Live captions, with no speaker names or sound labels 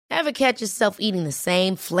Ever catch yourself eating the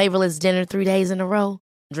same flavorless dinner 3 days in a row?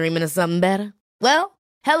 Dreaming of something better? Well,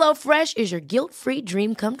 HelloFresh is your guilt-free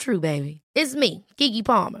dream come true, baby. It's me, Keke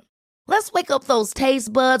Palmer. Let's wake up those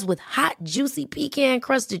taste buds with hot, juicy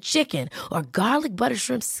pecan-crusted chicken or garlic butter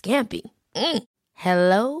shrimp scampi.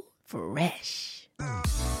 Hello Fresh.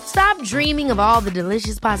 Stop dreaming of all the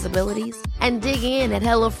delicious possibilities and dig in at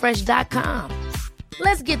HelloFresh.com.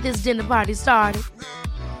 Let's get this dinner party started.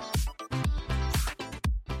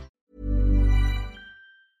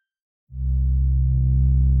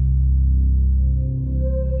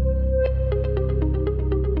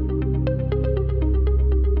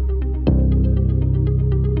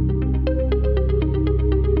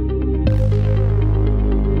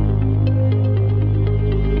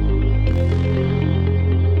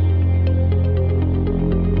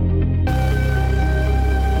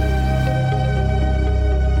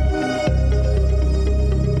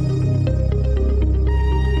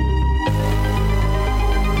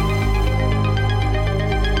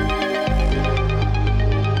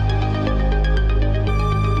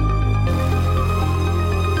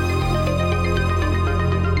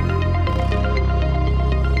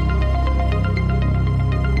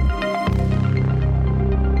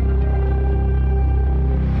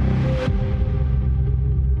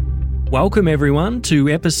 Welcome everyone to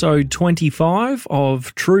episode 25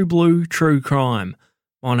 of True Blue True Crime.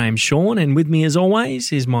 My name's Sean and with me as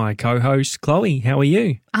always is my co-host Chloe. How are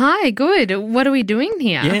you? Hi, good. What are we doing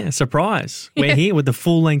here? Yeah, surprise. We're here with the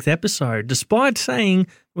full-length episode despite saying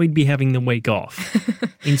we'd be having the week off.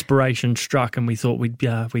 Inspiration struck and we thought we'd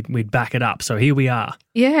back it up. So here we are.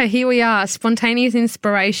 Yeah, here we are. Spontaneous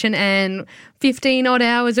inspiration and 15 odd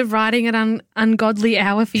hours of writing at an ungodly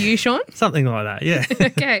hour for you, Sean? Something like that, yeah.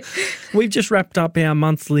 Okay. We've just wrapped up our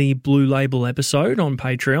monthly Blue Label episode on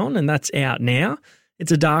Patreon and that's out now.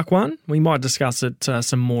 It's a dark one. We might discuss it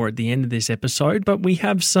some more at the end of this episode, but we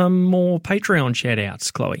have some more Patreon shout-outs,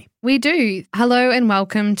 Chloe. We do. Hello and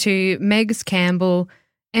welcome to Megs Campbell,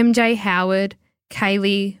 MJ Howard,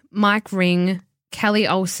 Kaylee, Mike Ring, Kelly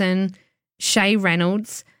Olsen, Shay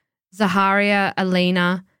Reynolds, Zaharia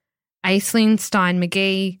Alina, Aislinn Stein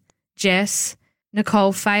McGee, Jess,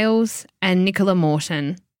 Nicole Fales, and Nicola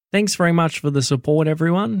Morton. Thanks very much for the support,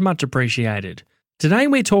 everyone. Much appreciated. Today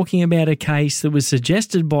we're talking about a case that was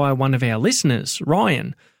suggested by one of our listeners,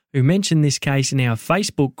 Ryan, who mentioned this case in our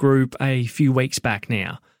Facebook group a few weeks back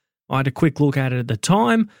now. I had a quick look at it at the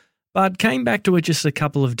time, but came back to it just a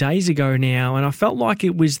couple of days ago now, and I felt like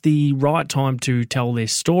it was the right time to tell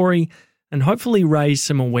this story and hopefully raise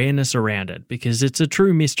some awareness around it, because it's a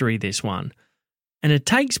true mystery, this one. And it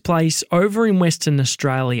takes place over in Western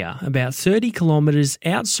Australia, about 30 kilometres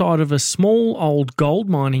outside of a small old gold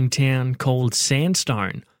mining town called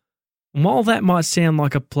Sandstone. And while that might sound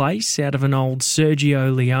like a place out of an old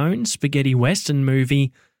Sergio Leone spaghetti western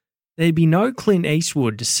movie, there'd be no Clint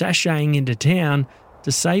Eastwood sashaying into town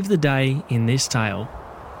to save the day in this tale.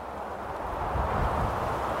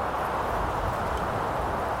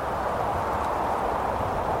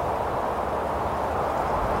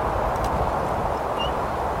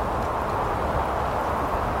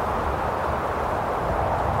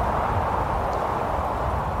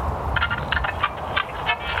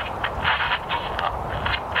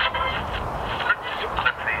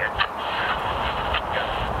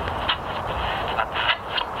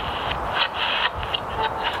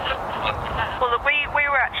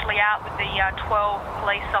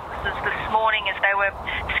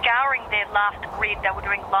 They were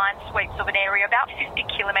doing line sweeps of an area about 50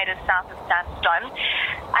 kilometres south of Sandstone,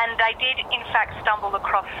 and they did in fact stumble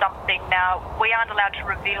across something. Now, we aren't allowed to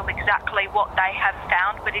reveal exactly what they have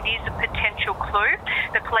found, but it is a potential clue.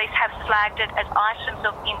 The police have flagged it as items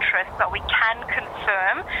of interest, but we can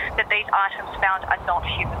confirm that these items found are not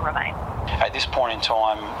human remains. At this point in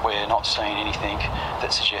time, we're not seeing anything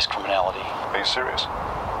that suggests criminality. Are you serious?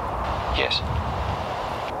 Yes.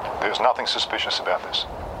 There's nothing suspicious about this?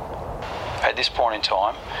 At this point in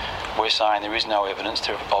time, we're saying there is no evidence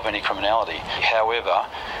of any criminality. However,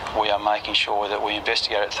 we are making sure that we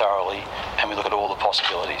investigate it thoroughly and we look at all the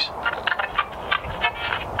possibilities.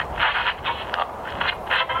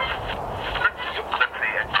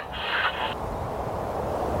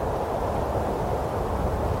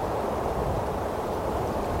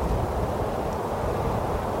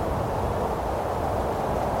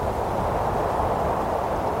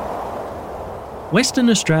 Western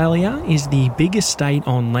Australia is the biggest state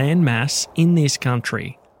on land mass in this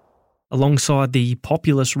country. Alongside the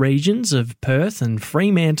populous regions of Perth and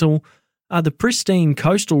Fremantle are the pristine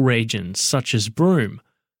coastal regions such as Broome,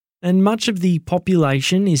 and much of the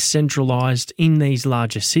population is centralised in these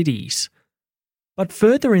larger cities. But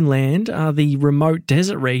further inland are the remote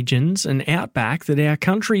desert regions and outback that our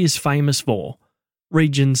country is famous for,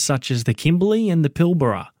 regions such as the Kimberley and the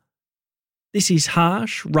Pilbara. This is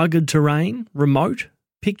harsh, rugged terrain, remote,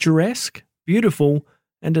 picturesque, beautiful,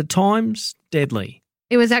 and at times deadly.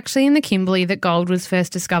 It was actually in the Kimberley that gold was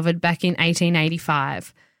first discovered back in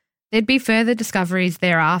 1885. There'd be further discoveries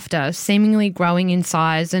thereafter, seemingly growing in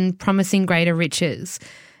size and promising greater riches.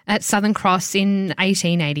 At Southern Cross in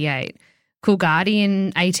 1888, Coolgardie in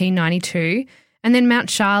 1892, and then Mount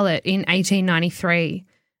Charlotte in 1893.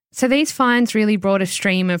 So these finds really brought a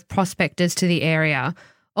stream of prospectors to the area,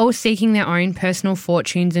 all seeking their own personal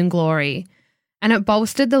fortunes and glory. And it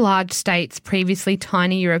bolstered the large state's previously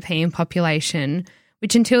tiny European population,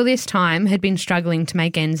 which until this time had been struggling to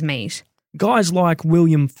make ends meet. Guys like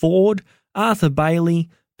William Ford, Arthur Bailey,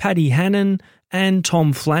 Paddy Hannon, and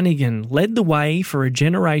Tom Flanagan led the way for a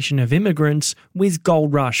generation of immigrants with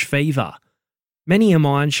gold rush fever. Many a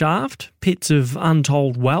mine shaft, pits of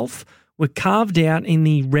untold wealth, were carved out in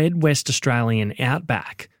the red West Australian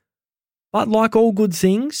outback. But like all good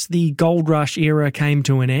things, the gold rush era came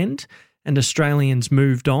to an end and Australians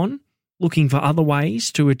moved on, looking for other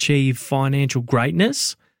ways to achieve financial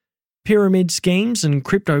greatness. Pyramid schemes and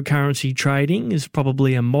cryptocurrency trading is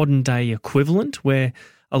probably a modern-day equivalent where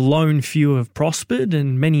a lone few have prospered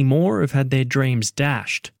and many more have had their dreams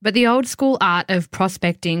dashed. But the old school art of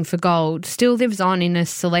prospecting for gold still lives on in a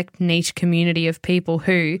select niche community of people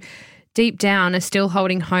who, deep down, are still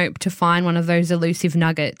holding hope to find one of those elusive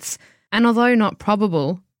nuggets. And although not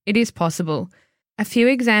probable, it is possible. A few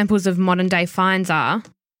examples of modern-day finds are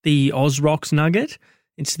the Osrox nugget.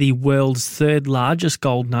 It's the world's third largest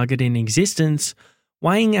gold nugget in existence,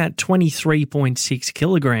 weighing at 23.6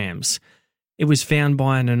 kilograms. It was found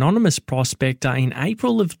by an anonymous prospector in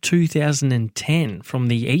April of 2010 from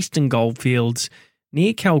the Eastern Goldfields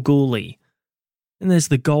near Kalgoorlie. And there's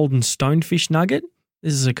the Golden Stonefish nugget.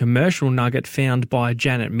 This is a commercial nugget found by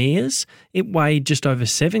Janet Mears. It weighed just over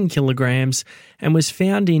 7 kilograms and was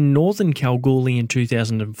found in northern Kalgoorlie in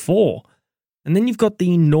 2004. And then you've got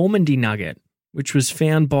the Normandy nugget, which was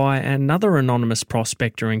found by another anonymous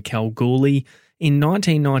prospector in Kalgoorlie in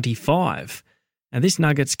 1995. Now, this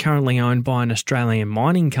nugget's currently owned by an Australian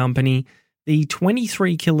mining company. The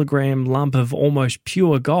 23-kilogram lump of almost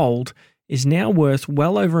pure gold is now worth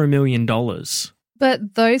well over $1 million.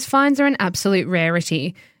 But those finds are an absolute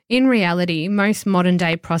rarity. In reality, most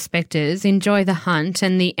modern-day prospectors enjoy the hunt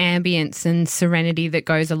and the ambience and serenity that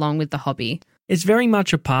goes along with the hobby. It's very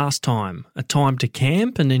much a pastime, a time to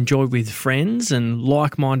camp and enjoy with friends and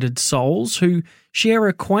like-minded souls who share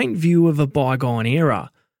a quaint view of a bygone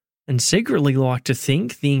era and secretly like to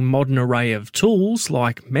think the modern array of tools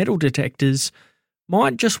like metal detectors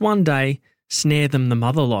might just one day snare them the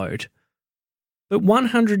motherlode. But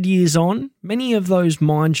 100 years on, many of those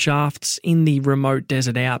mine shafts in the remote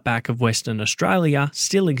desert outback of Western Australia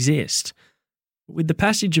still exist. With the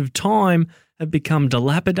passage of time, have become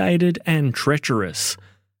dilapidated and treacherous.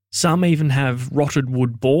 Some even have rotted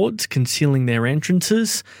wood boards concealing their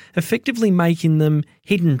entrances, effectively making them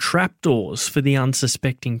hidden trapdoors for the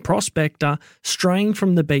unsuspecting prospector straying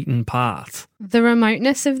from the beaten path. The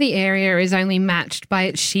remoteness of the area is only matched by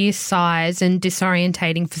its sheer size and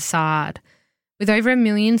disorientating facade. With over 1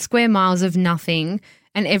 million square miles of nothing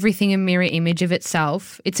and everything a mirror image of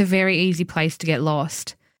itself, it's a very easy place to get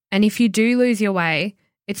lost. And if you do lose your way,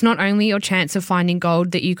 it's not only your chance of finding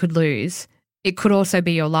gold that you could lose, it could also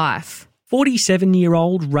be your life.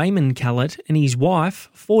 47-year-old Raymond Callett and his wife,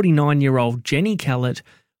 49-year-old Jenny Callett,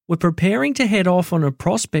 were preparing to head off on a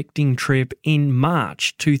prospecting trip in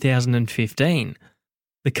March 2015.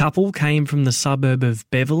 The couple came from the suburb of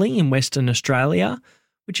Beverley in Western Australia,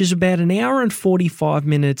 which is about an hour and 45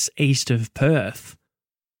 minutes east of Perth.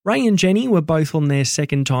 Ray and Jenny were both on their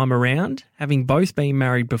second time around, having both been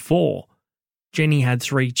married before. Jenny had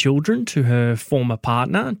 3 children to her former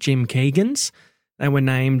partner, Jim Keegans. They were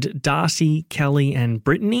named Darcy, Kelly and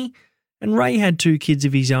Brittany, and Ray had 2 kids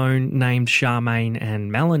of his own named Charmaine and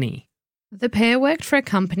Melanie. The pair worked for a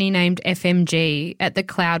company named FMG at the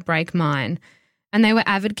Cloudbreak mine, and they were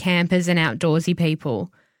avid campers and outdoorsy people.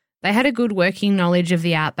 They had a good working knowledge of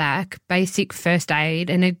the outback, basic first aid,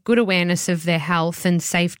 and a good awareness of their health and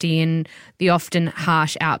safety in the often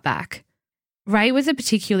harsh outback. Ray was a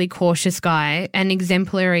particularly cautious guy and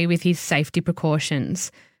exemplary with his safety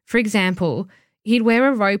precautions. For example, he'd wear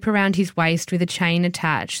a rope around his waist with a chain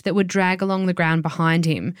attached that would drag along the ground behind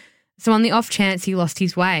him, so on the off chance he lost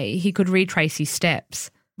his way, he could retrace his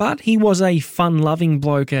steps. But he was a fun-loving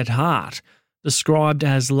bloke at heart. Described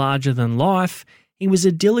as larger than life, he was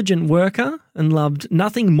a diligent worker and loved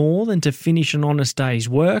nothing more than to finish an honest day's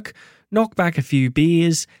work, knock back a few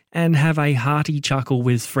beers, and have a hearty chuckle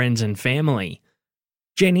with friends and family.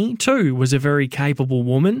 Jenny, too, was a very capable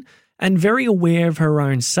woman and very aware of her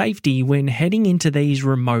own safety when heading into these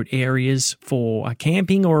remote areas for a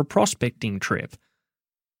camping or a prospecting trip.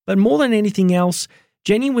 But more than anything else,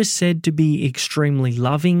 Jenny was said to be extremely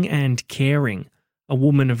loving and caring, a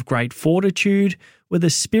woman of great fortitude, with a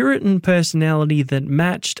spirit and personality that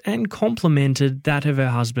matched and complemented that of her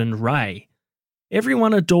husband Ray.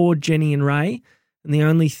 Everyone adored Jenny and Ray, and the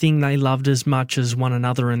only thing they loved as much as one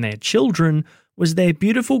another and their children was their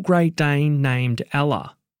beautiful Great Dane named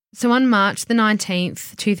Ella. So on March the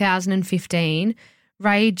 19th, 2015,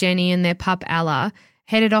 Ray, Jenny and their pup Ella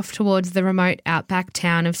headed off towards the remote outback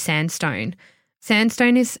town of Sandstone.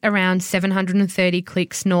 Sandstone is around 730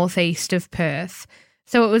 clicks northeast of Perth,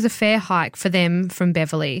 so it was a fair hike for them from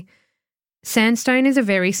Beverley. Sandstone is a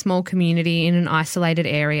very small community in an isolated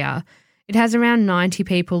area. It has around 90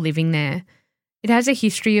 people living there. It has a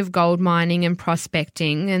history of gold mining and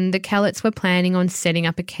prospecting, and the Callets were planning on setting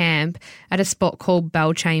up a camp at a spot called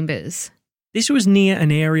Bellchambers. This was near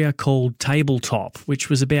an area called Tabletop, which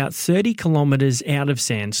was about 30 kilometres out of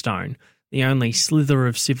Sandstone, the only slither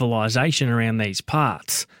of civilization around these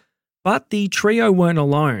parts. But the trio weren't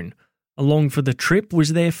alone. Along for the trip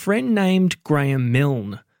was their friend named Graham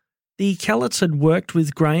Milne. The Callets had worked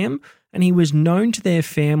with Graham, and he was known to their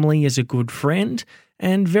family as a good friend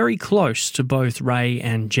and very close to both Ray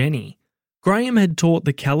and Jenny. Graham had taught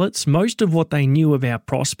the Callets most of what they knew about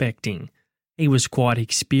prospecting. He was quite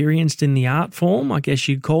experienced in the art form, I guess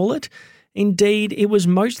you'd call it. Indeed, it was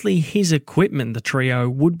mostly his equipment the trio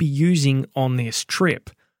would be using on this trip.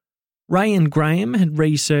 Ray and Graham had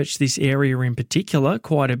researched this area in particular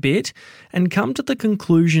quite a bit and come to the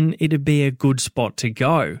conclusion it'd be a good spot to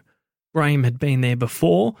go. Graham had been there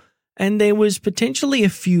before, and there was potentially a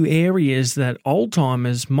few areas that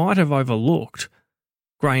old-timers might have overlooked.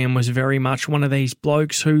 Graham was very much one of these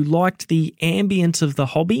blokes who liked the ambience of the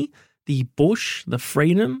hobby, the bush, the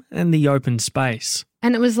freedom, and the open space.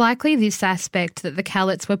 And it was likely this aspect that the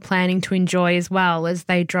Callets were planning to enjoy as well as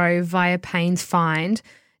they drove via Paynes Find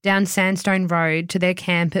down Sandstone Road to their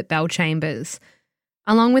camp at Bellchambers.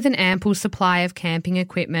 Along with an ample supply of camping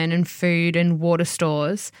equipment and food and water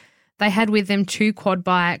stores, they had with them 2 quad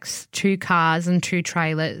bikes, 2 cars and 2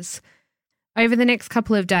 trailers. Over the next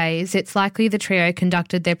couple of days, it's likely the trio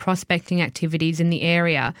conducted their prospecting activities in the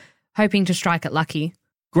area, hoping to strike it lucky.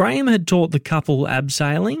 Graham had taught the couple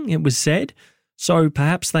abseiling, it was said, so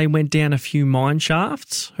perhaps they went down a few mine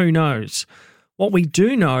shafts, who knows. What we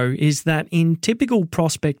do know is that in typical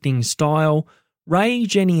prospecting style, Ray,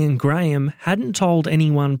 Jenny and Graham hadn't told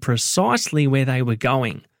anyone precisely where they were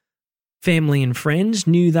going. Family and friends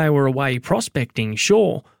knew they were away prospecting,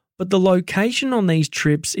 sure, but the location on these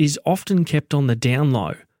trips is often kept on the down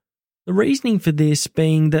low. The reasoning for this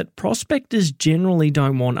being that prospectors generally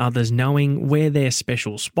don't want others knowing where their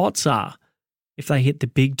special spots are. If they hit the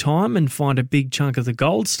big time and find a big chunk of the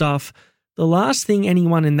gold stuff, the last thing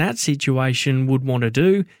anyone in that situation would want to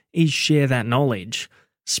do is share that knowledge.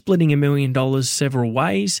 Splitting $1 million several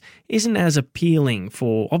ways isn't as appealing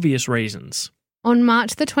for obvious reasons. On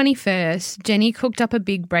March the 21st, Jenny cooked up a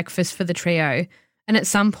big breakfast for the trio, and at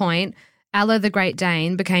some point, Ella the Great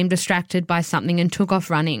Dane became distracted by something and took off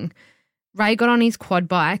running. Ray got on his quad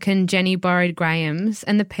bike and Jenny borrowed Graham's,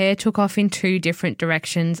 and the pair took off in 2 different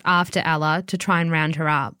directions after Ella to try and round her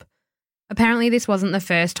up. Apparently this wasn't the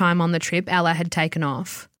first time on the trip Ella had taken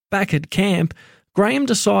off. Back at camp, Graham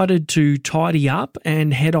decided to tidy up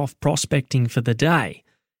and head off prospecting for the day.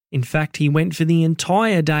 In fact, he went for the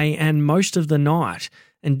entire day and most of the night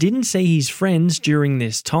and didn't see his friends during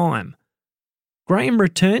this time. Graham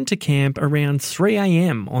returned to camp around 3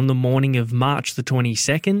 a.m. on the morning of March the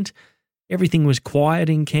 22nd. Everything was quiet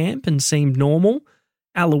in camp and seemed normal.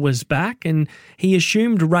 Ella was back and he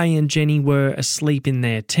assumed Ray and Jenny were asleep in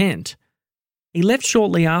their tent. He left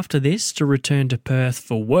shortly after this to return to Perth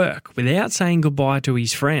for work without saying goodbye to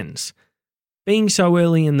his friends. Being so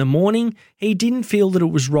early in the morning, he didn't feel that it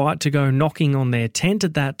was right to go knocking on their tent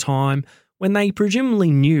at that time when they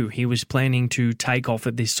presumably knew he was planning to take off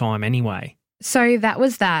at this time anyway. So that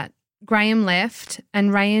was that. Graham left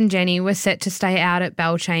and Ray and Jenny were set to stay out at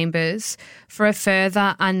Bellchambers for a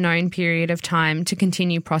further unknown period of time to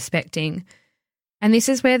continue prospecting. And this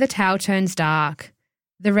is where the tale turns dark.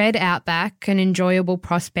 The red outback, an enjoyable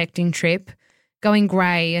prospecting trip, going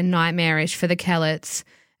grey and nightmarish for the Callets,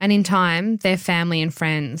 and in time, their family and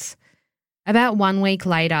friends. About 1 week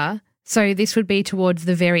later, so this would be towards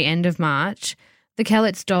the very end of March, the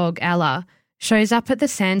Callets' dog, Ella, shows up at the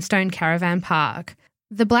Sandstone Caravan Park.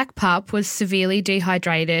 The black pup was severely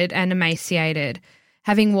dehydrated and emaciated,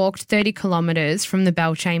 having walked 30 kilometres from the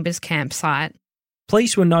Bellchambers campsite.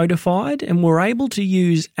 Police were notified and were able to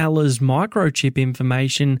use Ella's microchip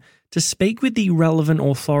information to speak with the relevant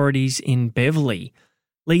authorities in Beverley,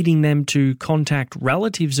 leading them to contact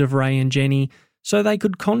relatives of Ray and Jenny so they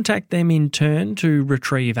could contact them in turn to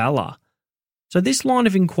retrieve Ella. So this line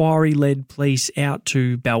of inquiry led police out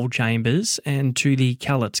to Bellchambers and to the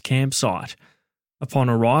Callets campsite. Upon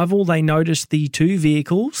arrival, they noticed the 2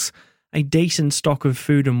 vehicles, a decent stock of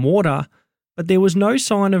food and water, but there was no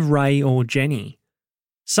sign of Ray or Jenny.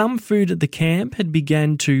 Some food at the camp had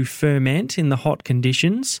begun to ferment in the hot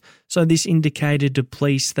conditions, so this indicated to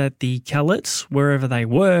police that the Callets, wherever they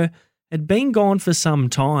were, had been gone for some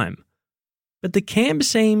time. But the camp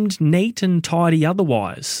seemed neat and tidy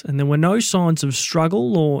otherwise, and there were no signs of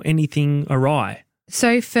struggle or anything awry.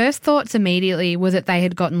 So first thoughts immediately were that they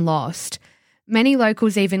had gotten lost. Many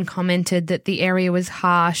locals even commented that the area was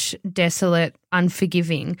harsh, desolate,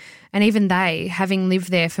 unforgiving, and even they, having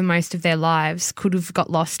lived there for most of their lives, could have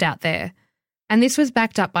got lost out there. And this was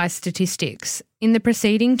backed up by statistics. In the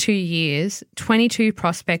preceding 2 years, 22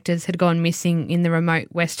 prospectors had gone missing in the remote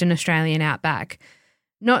Western Australian outback.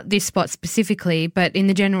 Not this spot specifically, but in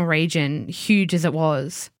the general region, huge as it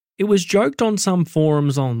was. It was joked on some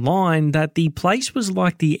forums online that the place was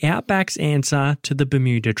like the outback's answer to the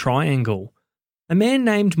Bermuda Triangle. A man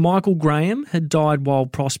named Michael Graham had died while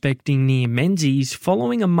prospecting near Menzies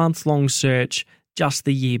following a month-long search just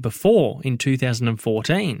the year before, in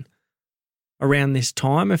 2014. Around this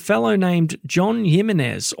time, a fellow named John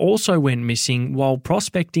Jimenez also went missing while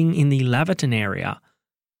prospecting in the Laverton area.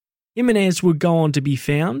 Jimenez would go on to be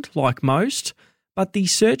found, like most, but the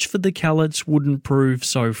search for the Callets wouldn't prove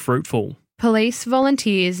so fruitful. Police,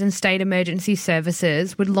 volunteers and state emergency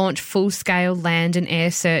services would launch full-scale land and air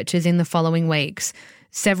searches in the following weeks,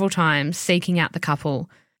 several times seeking out the couple.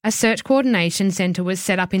 A search coordination centre was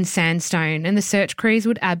set up in Sandstone and the search crews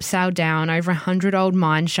would abseil down over 100 old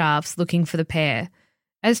mine shafts looking for the pair.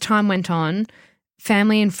 As time went on,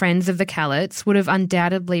 family and friends of the Callets would have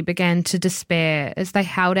undoubtedly begun to despair as they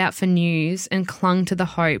held out for news and clung to the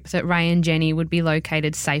hope that Ray and Jenny would be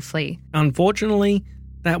located safely. Unfortunately,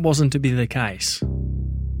 that wasn't to be the case.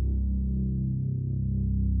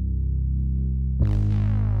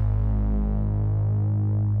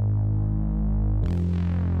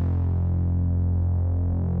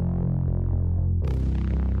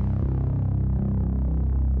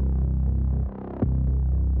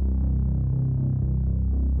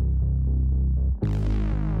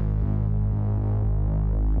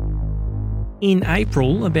 In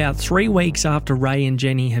April, about 3 weeks after Ray and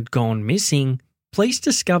Jenny had gone missing, police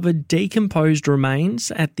discovered decomposed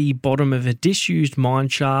remains at the bottom of a disused mine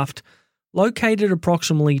shaft located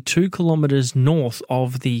approximately 2 kilometres north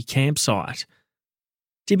of the campsite.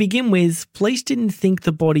 To begin with, police didn't think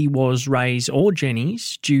the body was Ray's or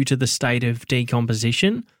Jenny's due to the state of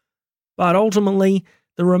decomposition, but ultimately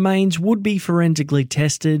the remains would be forensically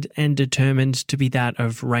tested and determined to be that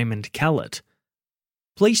of Raymond Callett.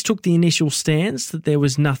 Police took the initial stance that there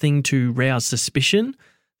was nothing to rouse suspicion,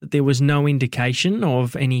 that there was no indication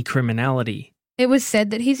of any criminality. It was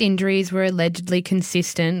said that his injuries were allegedly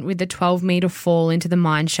consistent with the 12-metre fall into the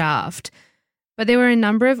mine shaft, but there were a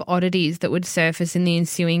number of oddities that would surface in the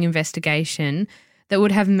ensuing investigation that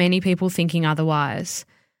would have many people thinking otherwise.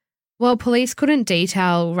 While police couldn't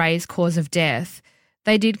detail Ray's cause of death,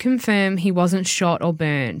 they did confirm he wasn't shot or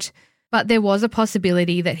burnt, but there was a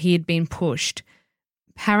possibility that he had been pushed.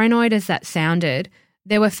 Paranoid as that sounded,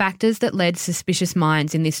 there were factors that led suspicious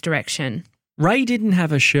minds in this direction. Ray didn't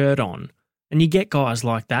have a shirt on, and you get guys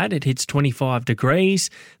like that. It hits 25 degrees,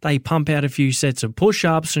 they pump out a few sets of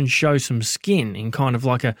push-ups and show some skin in kind of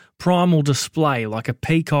like a primal display, like a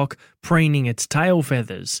peacock preening its tail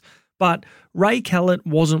feathers. But Ray Callett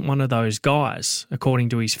wasn't one of those guys, according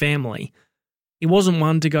to his family. He wasn't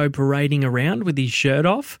one to go parading around with his shirt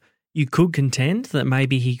off. You could contend that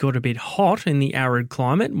maybe he got a bit hot in the arid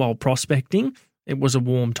climate while prospecting. It was a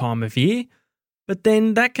warm time of year. But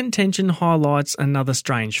then that contention highlights another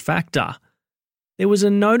strange factor. There was a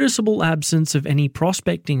noticeable absence of any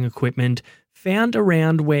prospecting equipment found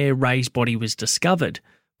around where Ray's body was discovered,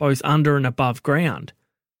 both under and above ground.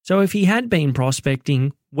 So if he had been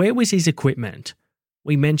prospecting, where was his equipment?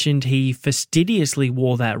 We mentioned he fastidiously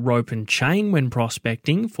wore that rope and chain when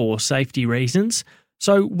prospecting for safety reasons.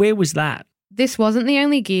 So where was that? This wasn't the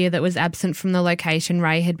only gear that was absent from the location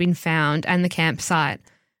Ray had been found and the campsite.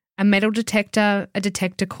 A metal detector, a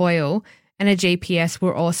detector coil, and a GPS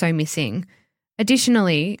were also missing.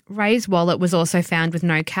 Additionally, Ray's wallet was also found with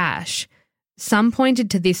no cash. Some pointed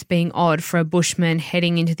to this being odd for a bushman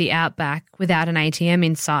heading into the outback without an ATM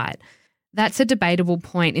in sight. That's a debatable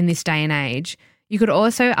point in this day and age. You could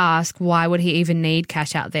also ask, why would he even need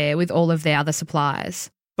cash out there with all of the other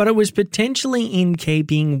supplies? But it was potentially in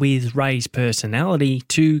keeping with Ray's personality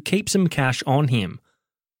to keep some cash on him.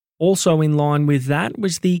 Also in line with that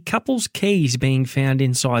was the couple's keys being found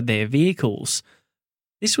inside their vehicles.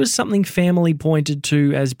 This was something family pointed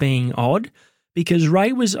to as being odd, because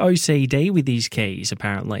Ray was OCD with his keys,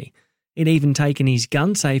 apparently. He'd even taken his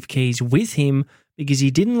gun safe keys with him because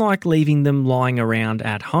he didn't like leaving them lying around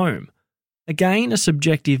at home. Again, a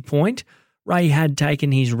subjective point. Ray had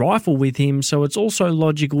taken his rifle with him, so it's also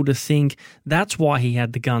logical to think that's why he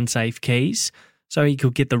had the gun safe keys, so he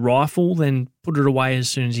could get the rifle, then put it away as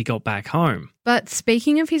soon as he got back home. But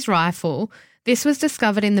speaking of his rifle, this was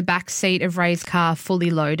discovered in the back seat of Ray's car fully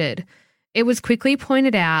loaded. It was quickly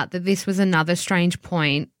pointed out that this was another strange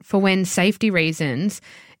point, for when safety reasons,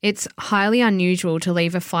 it's highly unusual to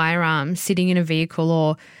leave a firearm sitting in a vehicle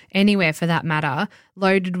or anywhere for that matter,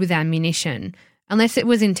 loaded with ammunition, unless it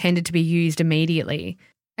was intended to be used immediately.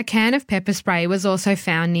 A can of pepper spray was also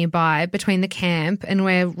found nearby between the camp and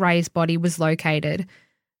where Ray's body was located.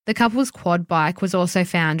 The couple's quad bike was also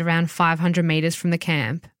found around 500 metres from the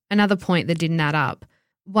camp, another point that didn't add up.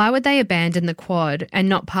 Why would they abandon the quad and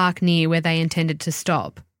not park near where they intended to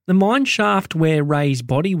stop? The mine shaft where Ray's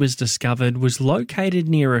body was discovered was located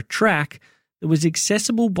near a track that was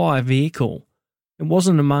accessible by a vehicle. It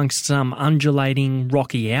wasn't amongst some undulating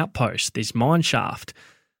rocky outpost, this mine shaft.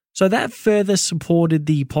 So that further supported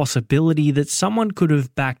the possibility that someone could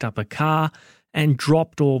have backed up a car and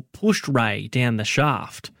dropped or pushed Ray down the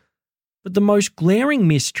shaft. But the most glaring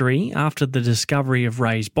mystery after the discovery of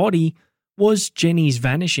Ray's body was Jenny's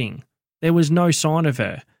vanishing. There was no sign of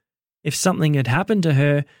her. If something had happened to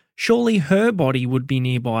her, surely her body would be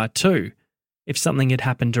nearby too. If something had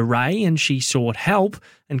happened to Ray and she sought help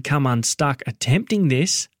and come unstuck attempting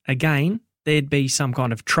this, again, there'd be some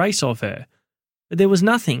kind of trace of her. But there was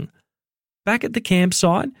nothing. Back at the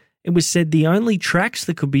campsite, it was said the only tracks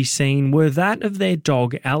that could be seen were that of their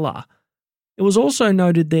dog Ella. It was also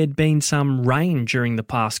noted there'd been some rain during the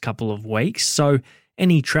past couple of weeks, so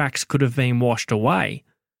any tracks could have been washed away.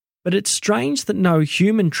 But it's strange that no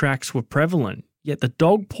human tracks were prevalent, yet the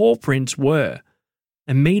dog paw prints were.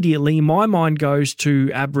 Immediately, my mind goes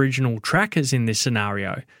to Aboriginal trackers in this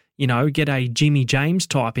scenario. You know, get a Jimmy James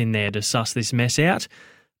type in there to suss this mess out.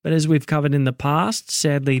 But as we've covered in the past,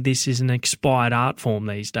 sadly this is an expired art form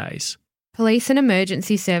these days. Police and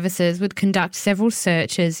emergency services would conduct several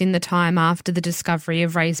searches in the time after the discovery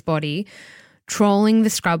of Ray's body, trawling the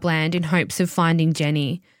scrubland in hopes of finding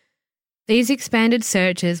Jenny. These expanded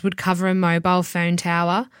searches would cover a mobile phone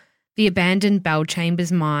tower, the abandoned Bell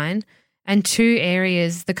Chambers mine, and 2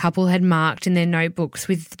 areas the couple had marked in their notebooks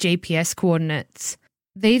with GPS coordinates.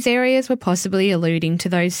 These areas were possibly alluding to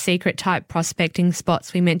those secret-type prospecting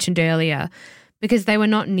spots we mentioned earlier because they were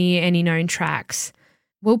not near any known tracks.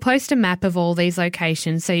 We'll post a map of all these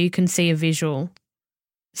locations so you can see a visual.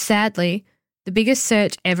 Sadly, the biggest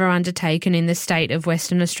search ever undertaken in the state of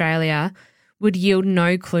Western Australia would yield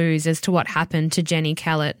no clues as to what happened to Jenny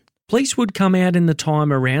Kellett. Police would come out in the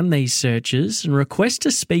time around these searches and request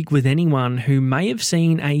to speak with anyone who may have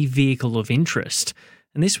seen a vehicle of interest.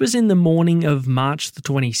 And this was in the morning of March the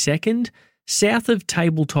 22nd, south of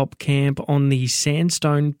Tabletop Camp on the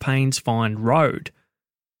Sandstone Paynes Find Road.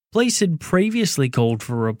 Police had previously called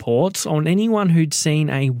for reports on anyone who'd seen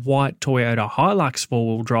a white Toyota Hilux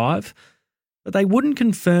four-wheel drive, but they wouldn't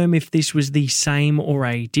confirm if this was the same or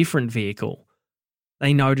a different vehicle.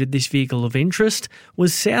 They noted this vehicle of interest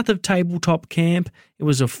was south of Tabletop Camp. It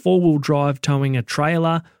was a four-wheel drive towing a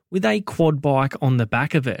trailer with a quad bike on the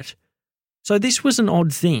back of it. So this was an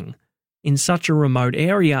odd thing. In such a remote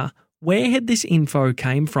area, where had this info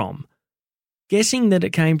came from? Guessing that it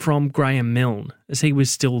came from Graham Milne, as he was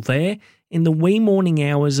still there in the wee morning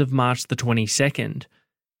hours of March the 22nd.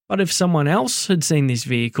 But if someone else had seen this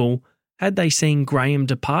vehicle, had they seen Graham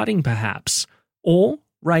departing perhaps? Or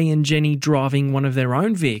Ray and Jenny driving one of their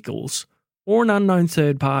own vehicles? Or an unknown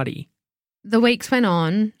third party? The weeks went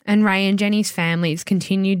on, and Ray and Jenny's families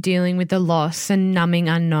continued dealing with the loss and numbing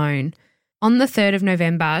unknown. On the 3rd of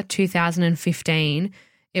November 2015,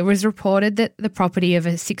 it was reported that the property of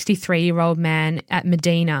a 63-year-old man at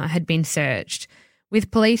Medina had been searched, with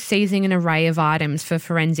police seizing an array of items for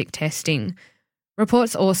forensic testing.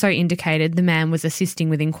 Reports also indicated the man was assisting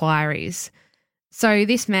with inquiries. So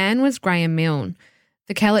this man was Graham Milne,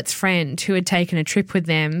 the Kellett's friend who had taken a trip with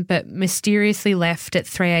them but mysteriously left at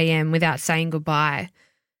 3 a.m. without saying goodbye.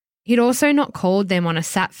 He'd also not called them on a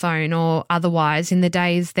sat phone or otherwise in the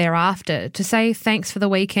days thereafter to say thanks for the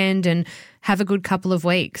weekend and have a good couple of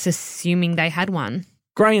weeks, assuming they had one.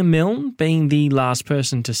 Graham Milne, being the last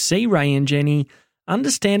person to see Ray and Jenny,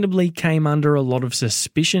 understandably came under a lot of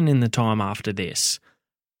suspicion in the time after this.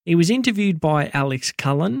 He was interviewed by Alex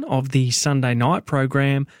Cullen of the Sunday night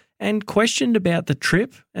program and questioned about the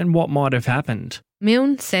trip and what might have happened.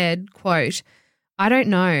 Milne said, quote, "I don't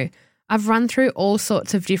know. I've run through all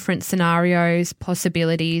sorts of different scenarios,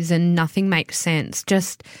 possibilities, and nothing makes sense.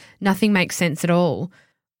 Just nothing makes sense at all.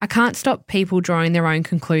 I can't stop people drawing their own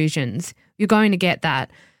conclusions. You're going to get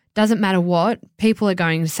that. Doesn't matter what, people are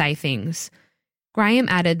going to say things." Graham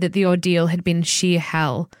added that the ordeal had been sheer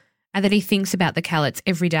hell and that he thinks about the Callets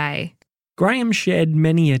every day. Graham shed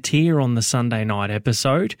many a tear on the Sunday night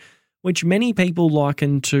episode, which many people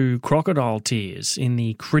liken to crocodile tears in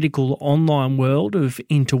the critical online world of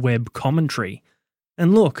interweb commentary.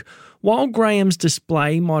 And look, while Graham's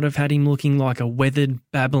display might have had him looking like a weathered,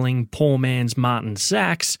 babbling poor man's Martin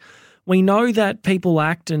Sachs, we know that people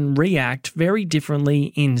act and react very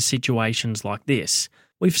differently in situations like this.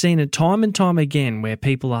 We've seen it time and time again where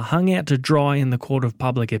people are hung out to dry in the court of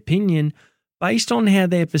public opinion based on how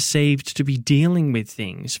they're perceived to be dealing with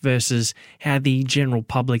things versus how the general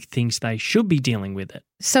public thinks they should be dealing with it.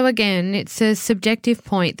 So again, it's a subjective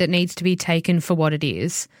point that needs to be taken for what it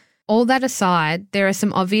is. All that aside, there are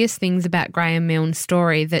some obvious things about Graham Milne's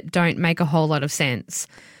story that don't make a whole lot of sense.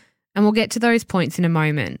 And we'll get to those points in a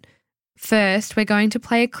moment. First, we're going to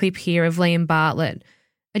play a clip here of Liam Bartlett,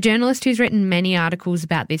 a journalist who's written many articles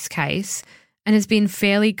about this case and has been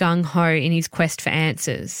fairly gung-ho in his quest for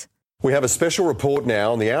answers. We have a special report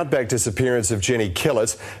now on the outback disappearance of Jenny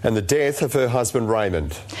Kellett and the death of her husband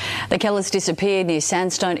Raymond. The Kelletts disappeared near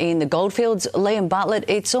Sandstone in the Goldfields. Liam Bartlett,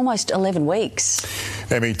 it's almost 11 weeks.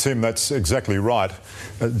 Emmy, Tim, that's exactly right.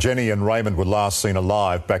 Jenny and Raymond were last seen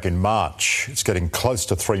alive back in March. It's getting close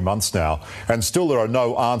to 3 months now, and still there are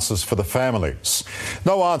no answers for the families.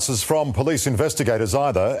 No answers from police investigators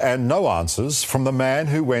either, and no answers from the man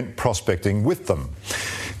who went prospecting with them.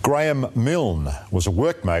 Graham Milne was a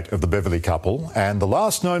workmate of the Beverley couple and the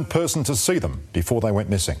last known person to see them before they went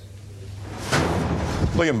missing.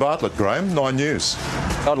 Liam Bartlett, Graham, 9 News.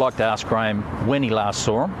 I'd like to ask Graham when he last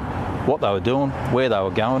saw them, what they were doing, where they were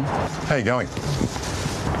going. How are you going?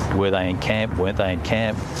 Were they in camp? Weren't they in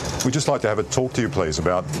camp? We'd just like to have a talk to you, please,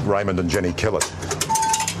 about Raymond and Jenny Kellett.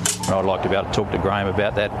 I'd like to be able to talk to Graham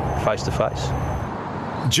about that face to face.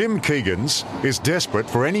 Jim Keegans is desperate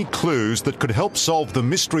for any clues that could help solve the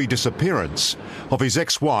mystery disappearance of his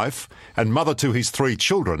ex-wife and mother to his 3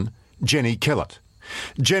 children, Jenny Kellett.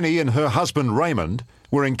 Jenny and her husband Raymond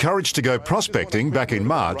were encouraged to go prospecting back in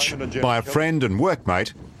March by a friend and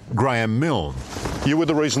workmate, Graham Milne. You were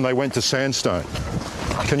the reason they went to Sandstone.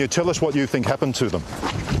 Can you tell us what you think happened to them?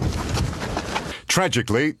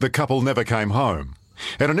 Tragically, the couple never came home.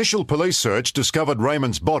 An initial police search discovered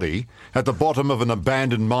Raymond's body at the bottom of an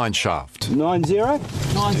abandoned mine shaft. 90,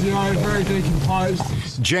 very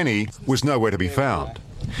decomposed. Jenny was nowhere to be found.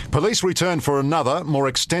 Police returned for another, more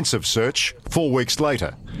extensive search 4 weeks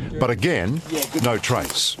later. But again, no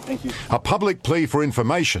trace. A public plea for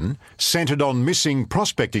information centred on missing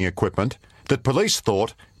prospecting equipment that police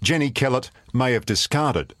thought Jenny Kellett may have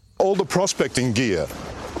discarded. All the prospecting gear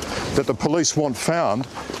that the police want found,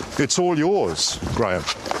 it's all yours, Graham.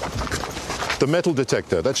 The metal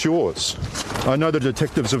detector, that's yours. I know the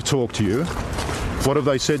detectives have talked to you. What have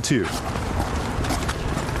they said to you?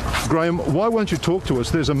 Graham, why won't you talk to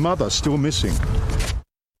us? There's a mother still missing.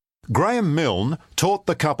 Graham Milne taught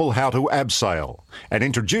the couple how to abseil and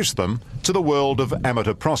introduced them to the world of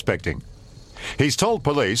amateur prospecting. He's told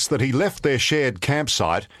police that he left their shared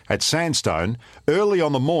campsite at Sandstone early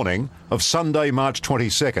on the morning of Sunday, March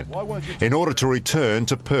 22nd, in order to return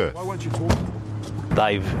to Perth.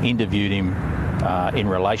 They've interviewed him in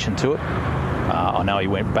relation to it. I know he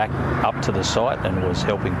went back up to the site and was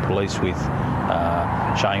helping police with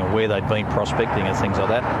showing them where they'd been prospecting and things like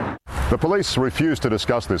that. The police refused to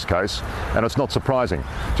discuss this case, and it's not surprising.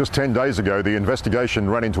 Just 10 days ago, the investigation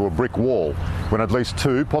ran into a brick wall when at least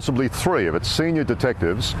 2, possibly 3 of its senior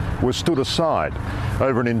detectives were stood aside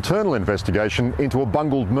over an internal investigation into a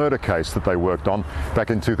bungled murder case that they worked on back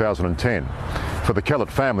in 2010. For the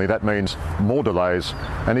Kellett family, that means more delays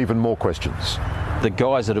and even more questions. The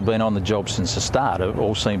guys that have been on the job since the start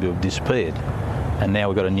all seem to have disappeared. And now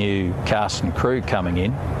we've got a new cast and crew coming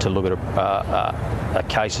in to look at a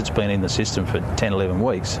case that's been in the system for 10, 11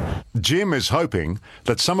 weeks. Jim is hoping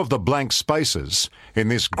that some of the blank spaces in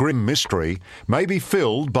this grim mystery may be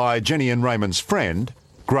filled by Jenny and Raymond's friend,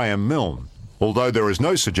 Graham Milne. Although there is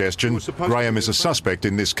no suggestion Graham is a suspect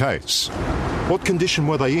in this case. What condition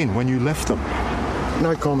were they in when you left them?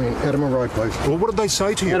 No comment. Out of my road, please. Well, what did they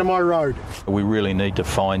say to you? Out of my road. We really need to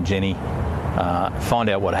find Jenny find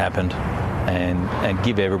out what happened and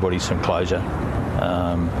give everybody some closure.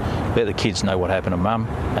 Let the kids know what happened to Mum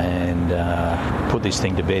and put this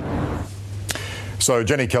thing to bed. So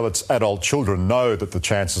Jenny Kellett's adult children know that the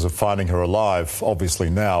chances of finding her alive,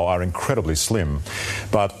 obviously now, are incredibly slim.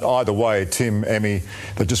 But either way, Tim, Emmy,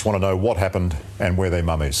 they just want to know what happened and where their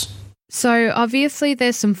mum is. So obviously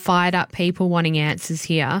there's some fired up people wanting answers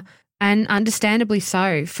here, and understandably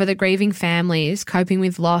so, for the grieving families coping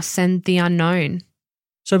with loss and the unknown.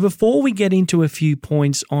 So before we get into a few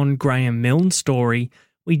points on Graham Milne's story,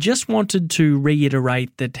 we just wanted to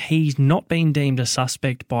reiterate that he's not been deemed a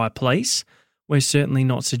suspect by police. We're certainly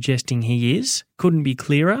not suggesting he is. Couldn't be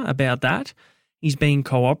clearer about that. He's been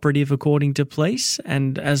cooperative according to police,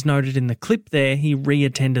 and as noted in the clip there, he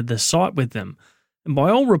re-attended the site with them. And by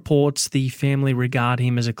all reports, the family regard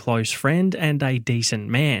him as a close friend and a decent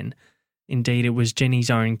man. Indeed, it was Jenny's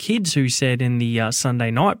own kids who said in the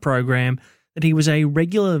Sunday night program that he was a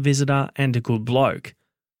regular visitor and a good bloke.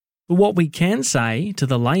 But what we can say, to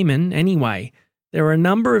the layman anyway, there are a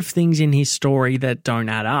number of things in his story that don't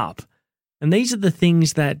add up. And these are the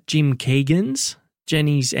things that Jim Keegans,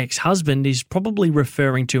 Jenny's ex-husband, is probably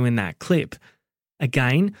referring to in that clip.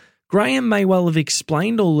 Again, Graham may well have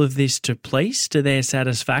explained all of this to police to their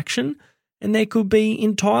satisfaction, and there could be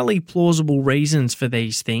entirely plausible reasons for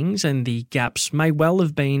these things, and the gaps may well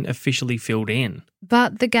have been officially filled in.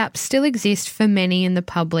 But the gaps still exist for many in the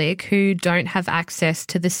public who don't have access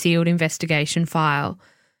to the sealed investigation file.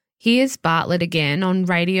 Here's Bartlett again on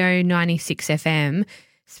Radio 96 FM,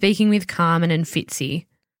 speaking with Carmen and Fitzy.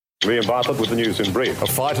 Liam Bartlett with the news in brief. A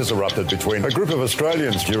fight has erupted between a group of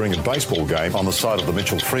Australians during a baseball game on the side of the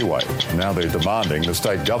Mitchell Freeway. Now they're demanding the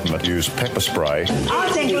state government use pepper spray. I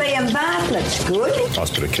think Liam Bartlett's good.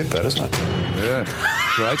 Nice bit of kit, that, isn't it?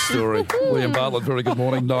 Yeah, great story. Liam Bartlett, very good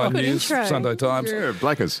morning. 9 News, Sunday Times. Yeah,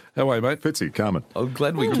 Blackers. How are you, mate? Fitzy, Carmen. I'm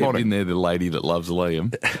glad we kept in there the lady that loves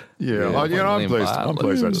Liam. I'm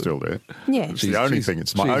pleased that's still there. Yeah. It's the only thing.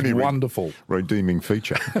 It's my only wonderful redeeming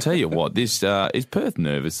feature. Tell you what, this is Perth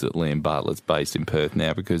nervous that Liam Bartlett's based in Perth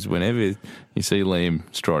now, because whenever you see Liam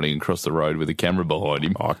striding across the road with a camera behind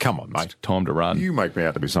him, oh, come on, mate. Time to run. You make me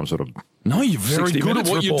out to be some sort of... No, you're very good at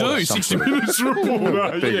what you do. 60 Minutes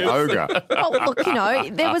reporter. Big ogre. Oh, look,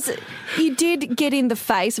 you did get in the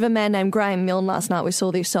face of a man named Graham Milne last night. We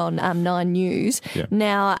saw this on 9 News. Yeah.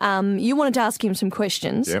 Now, you wanted to ask him some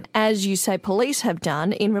questions, Yep. as you say police have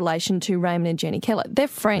done in relation to Raymond and Jenny Kellett. They're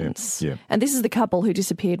friends. Yeah. And this is the couple who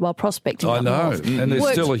disappeared while prospecting. I up know, north. and there's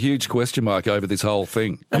Worked- still a huge question mark over this whole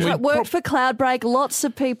thing. That's right, worked for Cloudbreak. Lots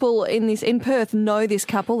of people in Perth know this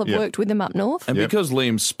couple, have Yep. worked with them up north. And because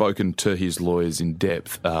Liam's spoken to his lawyers in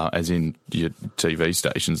depth, as in your TV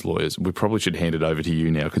station's lawyers, we probably should hand it over to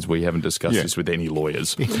you now, because we haven't discussed this with any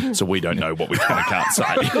lawyers, so we don't know what we can and can't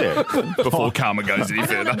say before Karma goes any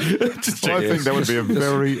further. I think that would be a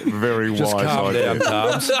very, very Just wise calm idea. down,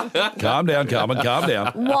 Carms. Calm down, Carmen, calm down.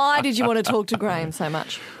 Why did you want to talk to Graham so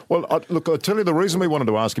much? Well, look, I'll tell you the reason we wanted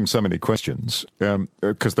to ask him so many questions,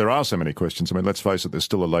 because there are so many questions. I mean, let's face it, there's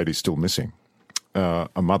still a lady still missing, a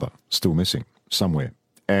mother still missing somewhere.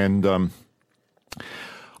 And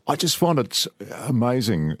I just find it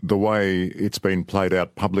amazing the way it's been played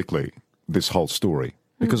out publicly, this whole story.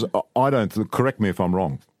 Because I don't, correct me if I'm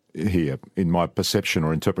wrong here in my perception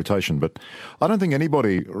or interpretation, but I don't think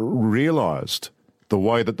anybody realised the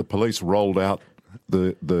way that the police rolled out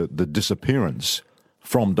the disappearance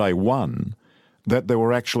from day one, that there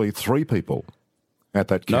were actually 3 people at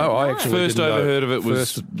that camp. No, I actually First didn't overheard know. of it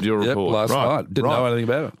was your report. last night. Didn't know anything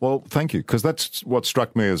about it. Well, thank you, because that's what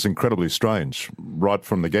struck me as incredibly strange right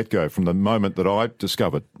from the get-go, from the moment that I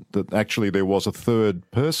discovered that actually there was a 3rd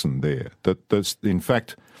person there. That there's, in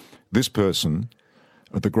fact, this person,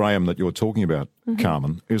 the Graham that you're talking about,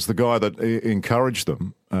 Carmen, is the guy that encouraged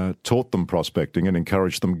them, taught them prospecting and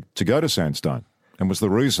encouraged them to go to Sandstone, and was the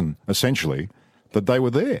reason, essentially, that they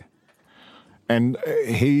were there. And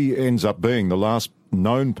he ends up being the last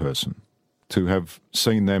known person to have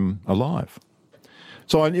seen them alive.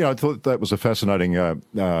 So, I thought that was a fascinating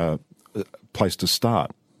place to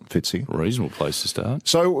start, Fitzy. Reasonable place to start.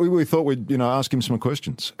 So we thought we'd, ask him some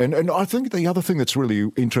questions. And I think the other thing that's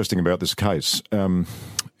really interesting about this case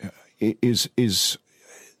is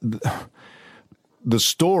the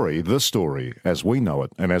story as we know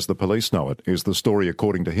it and as the police know it, is the story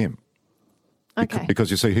according to him. Okay. Because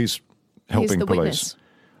you see, he's helping the police.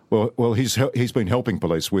 witness. Well, he's been helping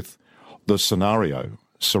police with the scenario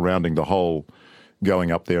surrounding the whole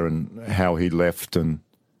going up there and how he left and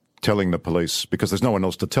telling the police, because there's no one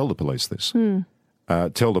else to tell the police this.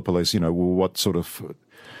 Tell the police, what sort of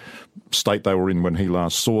state they were in when he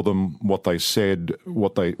last saw them, what they said,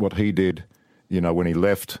 what he did, when he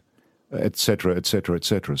left, et cetera, et cetera, et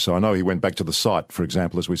cetera. So I know he went back to the site, for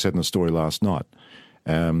example, as we said in the story last night,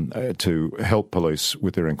 to help police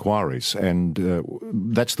with their inquiries. And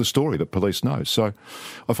that's the story that police know. So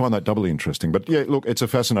I find that doubly interesting. But, yeah, look, it's a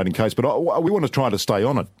fascinating case. But we want to try to stay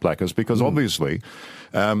on it, Blackers, because obviously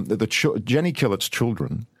Jenny Killett's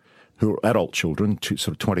children, who are adult children, sort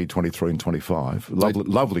of 20, 23 and 25,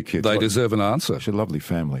 lovely kids. They deserve an answer. It's a lovely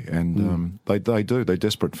family. And they do. They're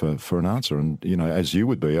desperate for an answer. And, as you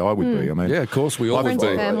would be, I would be. I mean, yeah, of course, we all would be.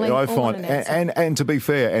 I find, and to be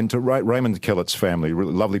fair, and to Raymond Killett's family,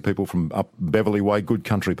 really lovely people from up Beverly Way, good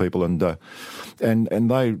country people, and they,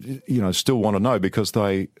 still want to know because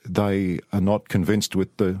they are not convinced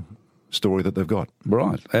with the story that they've got.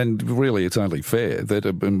 Right. And really it's only fair that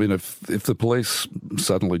if the police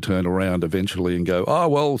suddenly turn around eventually and go, oh,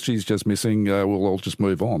 well, she's just missing, we'll all just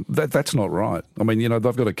move on. That's not right. I mean, they've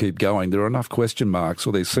got to keep going. There are enough question marks,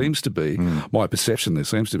 or there seems to be, my perception, there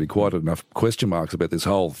seems to be quite enough question marks about this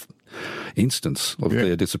whole instance of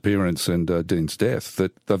their disappearance and Dean's death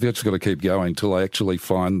that they've just got to keep going till they actually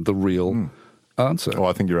find the real answer. Oh,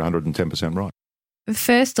 I think you're 110% right.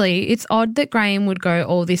 Firstly, it's odd that Graham would go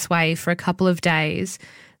all this way for a couple of days,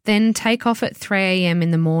 then take off at 3 a.m.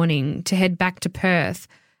 in the morning to head back to Perth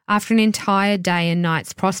after an entire day and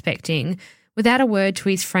night's prospecting without a word to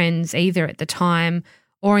his friends either at the time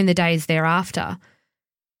or in the days thereafter.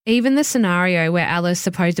 Even the scenario where Alice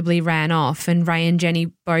supposedly ran off and Ray and Jenny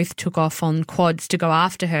both took off on quads to go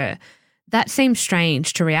after her, that seems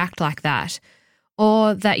strange to react like that.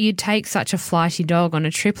 Or that you'd take such a flighty dog on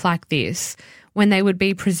a trip like this when they would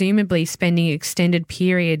be presumably spending extended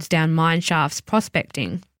periods down mine shafts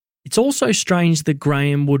prospecting. It's also strange that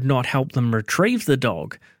Graham would not help them retrieve the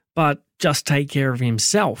dog, but just take care of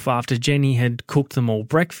himself after Jenny had cooked them all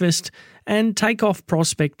breakfast and take off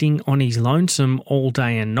prospecting on his lonesome all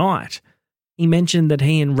day and night. He mentioned that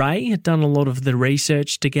he and Ray had done a lot of the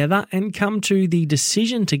research together and come to the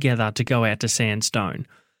decision together to go out to Sandstone.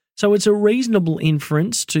 So it's a reasonable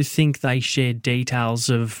inference to think they shared details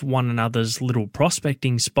of one another's little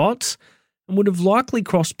prospecting spots and would have likely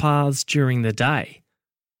crossed paths during the day.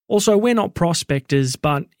 Also, we're not prospectors,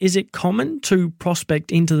 but is it common to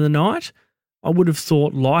prospect into the night? I would have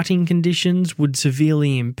thought lighting conditions would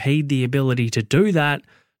severely impede the ability to do that,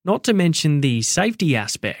 not to mention the safety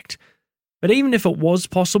aspect. But even if it was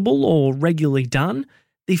possible or regularly done,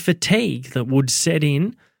 the fatigue that would set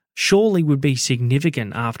in surely would be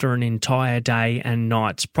significant after an entire day and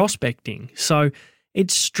night's prospecting. So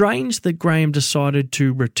it's strange that Graham decided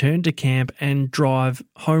to return to camp and drive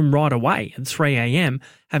home right away at 3 a.m,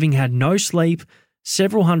 having had no sleep,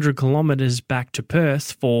 several hundred kilometres back to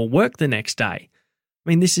Perth for work the next day. I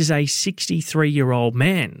mean, this is a 63-year-old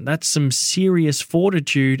man. That's some serious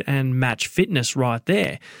fortitude and match fitness right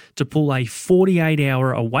there to pull a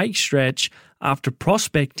 48-hour awake stretch after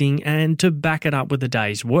prospecting and to back it up with a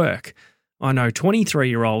day's work. I know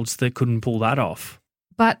 23-year-olds that couldn't pull that off.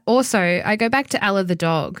 But also, I go back to Ella the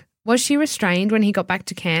dog. Was she restrained when he got back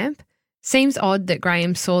to camp? Seems odd that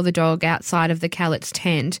Graham saw the dog outside of the Killett's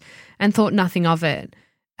tent and thought nothing of it.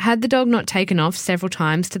 Had the dog not taken off several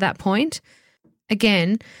times to that point?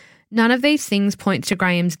 Again, none of these things point to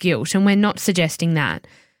Graham's guilt, and we're not suggesting that.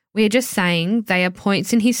 We are just saying they are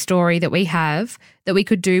points in his story that we have that we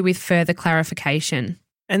could do with further clarification.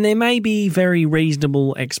 And there may be very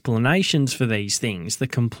reasonable explanations for these things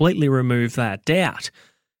that completely remove that doubt.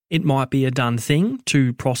 It might be a done thing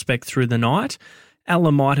to prospect through the night.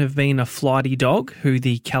 Ella might have been a flighty dog who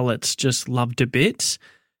the Killetts just loved to bits.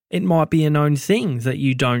 It might be a known thing that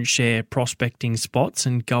you don't share prospecting spots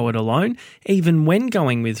and go it alone, even when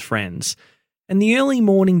going with friends. And the early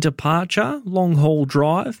morning departure, long-haul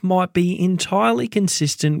drive, might be entirely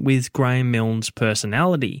consistent with Graham Milne's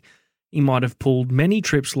personality. He might have pulled many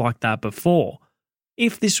trips like that before.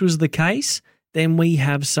 If this was the case, then we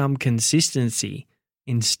have some consistency.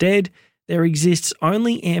 Instead, there exists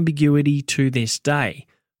only ambiguity to this day,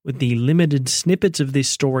 with the limited snippets of this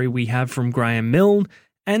story we have from Graham Milne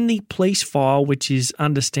and the police file, which is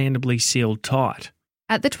understandably sealed tight.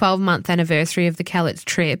 At the 12-month anniversary of the Kellett's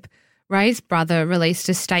trip, Ray's brother released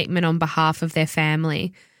a statement on behalf of their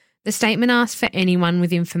family. The statement asked for anyone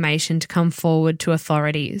with information to come forward to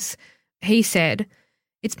authorities. He said,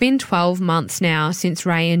 "It's been 12 months now since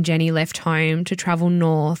Ray and Jenny left home to travel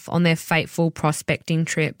north on their fateful prospecting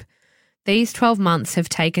trip. These 12 months have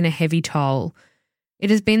taken a heavy toll.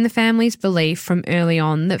 It has been the family's belief from early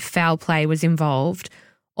on that foul play was involved,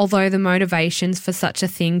 although the motivations for such a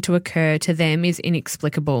thing to occur to them is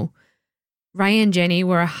inexplicable. Ray and Jenny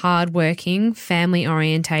were a hard-working,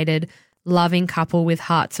 family-orientated, loving couple with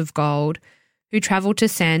hearts of gold who travelled to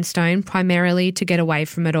Sandstone primarily to get away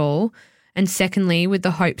from it all, and secondly, with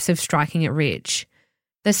the hopes of striking it rich.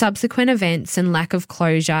 The subsequent events and lack of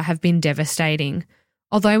closure have been devastating.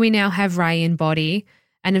 Although we now have Ray in body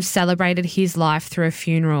and have celebrated his life through a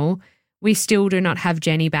funeral, we still do not have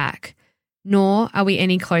Jenny back, nor are we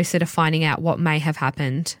any closer to finding out what may have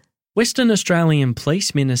happened. Western Australian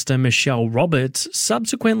Police Minister Michelle Roberts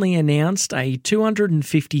subsequently announced a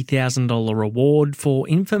 $250,000 reward for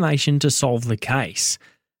information to solve the case,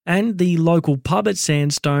 and the local pub at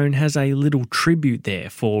Sandstone has a little tribute there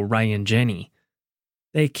for Ray and Jenny.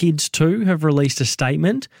 Their kids too have released a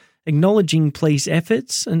statement acknowledging police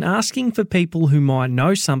efforts and asking for people who might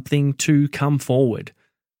know something to come forward.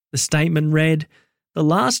 The statement read, "The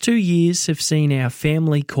last 2 years have seen our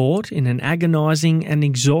family caught in an agonising and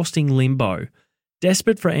exhausting limbo,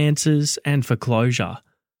 desperate for answers and for closure.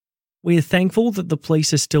 We are thankful that the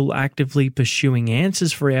police are still actively pursuing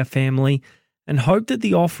answers for our family and hope that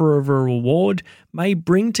the offer of a reward may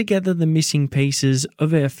bring together the missing pieces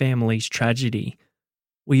of our family's tragedy.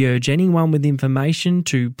 We urge anyone with information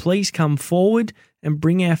to please come forward and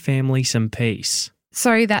bring our family some peace."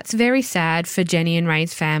 So that's very sad for Jenny and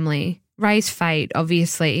Ray's family. Ray's fate,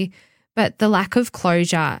 obviously, but the lack of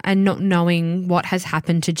closure and not knowing what has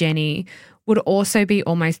happened to Jenny would also be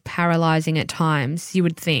almost paralysing at times, you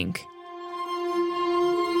would think.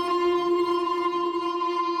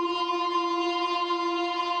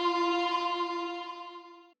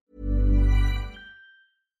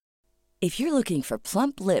 If you're looking for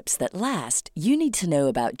plump lips that last, you need to know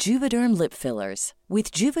about Juvederm lip fillers.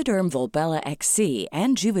 With Juvederm Volbella XC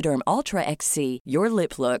and Juvederm Ultra XC, your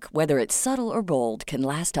lip look, whether it's subtle or bold, can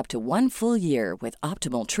last up to 1 full year with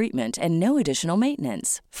optimal treatment and no additional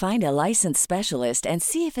maintenance. Find a licensed specialist and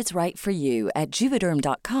see if it's right for you at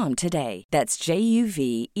Juvederm.com today. That's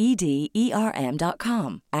JUVEDERM.com.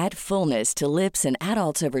 Add fullness to lips in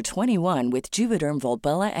adults over 21 with Juvederm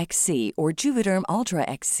Volbella XC or Juvederm Ultra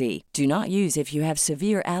XC. Do not use if you have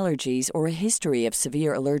severe allergies or a history of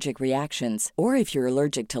severe allergic reactions, or if you're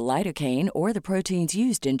allergic to lidocaine or the proteins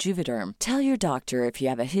used in Juvederm. Tell your doctor if you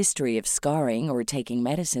have a history of scarring or taking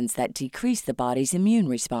medicines that decrease the body's immune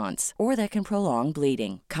response or that can prolong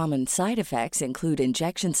bleeding. Common side effects include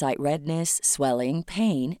injection site redness, swelling,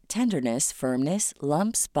 pain, tenderness, firmness,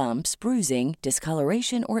 lumps, bumps, bruising,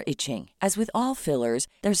 discoloration, or itching. As with all fillers,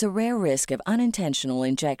 there's a rare risk of unintentional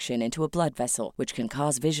injection into a blood vessel, which can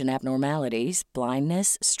cause vision abnormalities,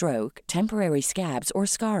 blindness, stroke, temporary scabs, or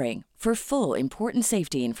scarring. For full, important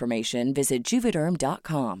safety information, visit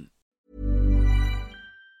Juvederm.com.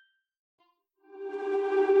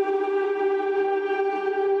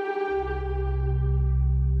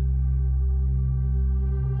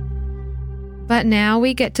 But now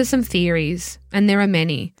we get to some theories, and there are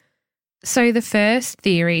many. So the first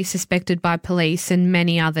theory suspected by police and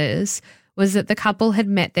many others was that the couple had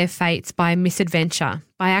met their fates by misadventure,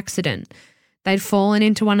 by accident. They'd fallen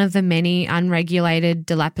into one of the many unregulated,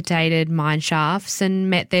 dilapidated mine shafts and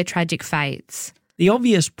met their tragic fates. The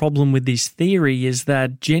obvious problem with this theory is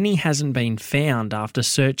that Jenny hasn't been found after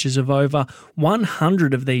searches of over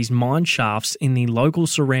 100 of these mine shafts in the local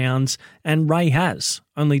surrounds, and Ray has,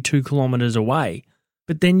 only 2 kilometres away.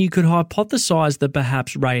 But then you could hypothesise that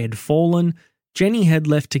perhaps Ray had fallen, Jenny had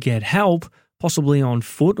left to get help, possibly on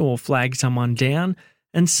foot or flag someone down,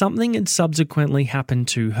 and something had subsequently happened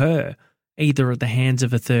to her, either at the hands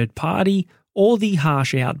of a third party or the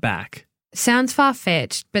harsh outback. Sounds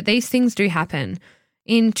far-fetched, but these things do happen.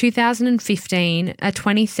 In 2015, a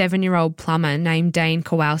 27-year-old plumber named Dane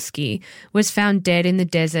Kowalski was found dead in the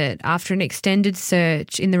desert after an extended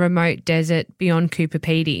search in the remote desert beyond Cooper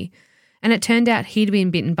Pedy. And it turned out he'd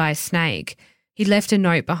been bitten by a snake. He'd left a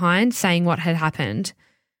note behind saying what had happened.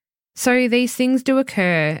 So these things do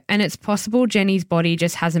occur, and it's possible Jenny's body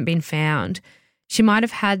just hasn't been found. She might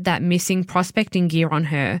have had that missing prospecting gear on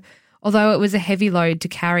her, although it was a heavy load to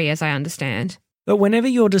carry, as I understand. But whenever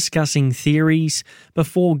you're discussing theories,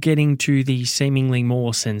 before getting to the seemingly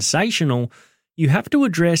more sensational, you have to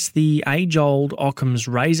address the age-old Occam's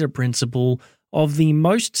razor principle of the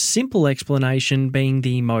most simple explanation being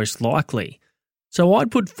the most likely. So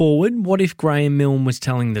I'd put forward, what if Graham Milne was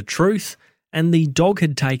telling the truth and the dog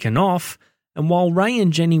had taken off, and while Ray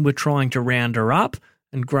and Jenny were trying to round her up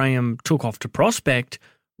and Graham took off to prospect,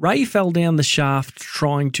 Ray fell down the shaft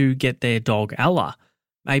trying to get their dog Ella.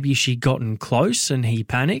 Maybe she'd gotten close and he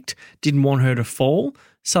panicked, didn't want her to fall,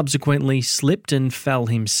 subsequently slipped and fell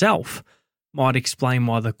himself. Might explain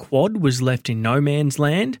why the quad was left in no man's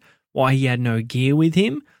land, why he had no gear with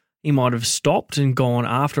him. He might have stopped and gone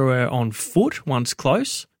after her on foot once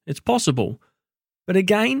close. It's possible. But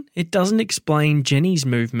again, it doesn't explain Jenny's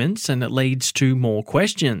movements and it leads to more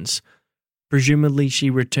questions. Presumably she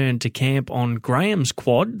returned to camp on Graham's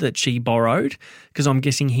quad that she borrowed, because I'm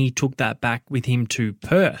guessing he took that back with him to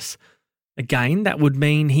Perth. Again, that would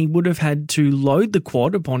mean he would have had to load the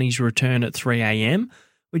quad upon his return at 3 a.m,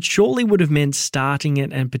 which surely would have meant starting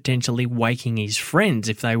it and potentially waking his friends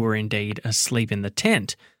if they were indeed asleep in the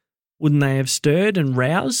tent. Wouldn't they have stirred and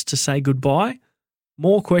roused to say goodbye?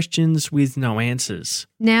 More questions with no answers.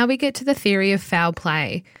 Now we get to the theory of foul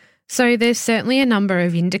play. So there's certainly a number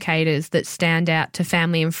of indicators that stand out to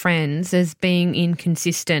family and friends as being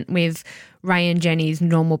inconsistent with Ray and Jenny's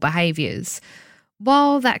normal behaviours.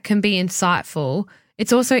 While that can be insightful,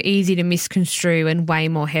 it's also easy to misconstrue and weigh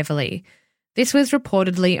more heavily. This was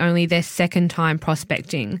reportedly only their second time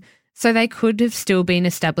prospecting, so they could have still been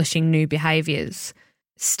establishing new behaviours.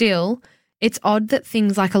 Still, it's odd that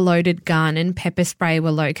things like a loaded gun and pepper spray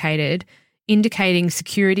were located, indicating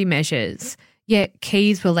security measures, yet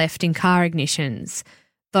keys were left in car ignitions.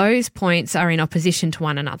 Those points are in opposition to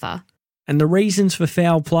one another. And the reasons for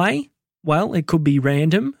foul play? Well, it could be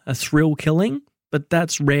random, a thrill killing, but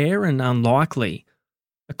that's rare and unlikely.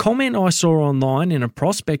 A comment I saw online in a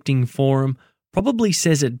prospecting forum probably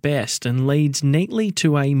says it best and leads neatly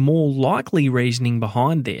to a more likely reasoning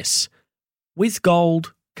behind this. With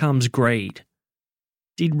gold comes greed.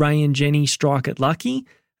 Did Ray and Jenny strike it lucky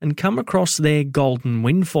and come across their golden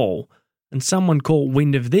windfall, and someone caught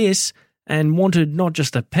wind of this and wanted not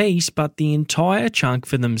just a piece but the entire chunk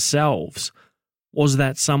for themselves? Was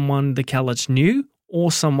that someone the Callets knew,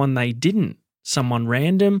 or someone they didn't? Someone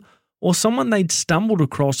random, or someone they'd stumbled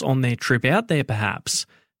across on their trip out there perhaps?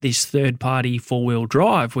 This third-party four-wheel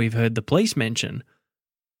drive we've heard the police mention.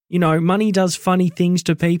 You know, money does funny things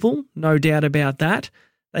to people, no doubt about that.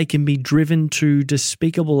 They can be driven to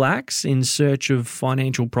despicable acts in search of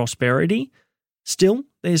financial prosperity. Still,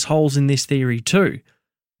 there's holes in this theory too.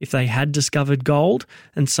 If they had discovered gold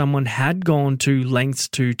and someone had gone to lengths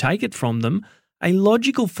to take it from them, a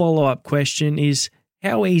logical follow-up question is,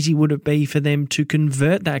 how easy would it be for them to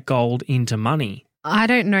convert that gold into money? I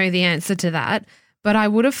don't know the answer to that, but I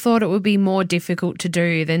would have thought it would be more difficult to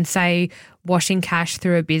do than, say, washing cash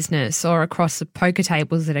through a business or across the poker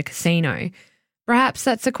tables at a casino. Perhaps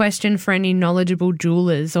that's a question for any knowledgeable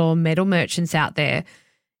jewellers or metal merchants out there.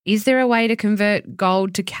 Is there a way to convert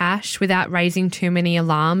gold to cash without raising too many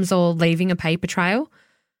alarms or leaving a paper trail?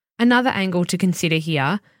 Another angle to consider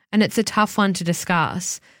here, and it's a tough one to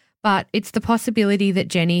discuss, but it's the possibility that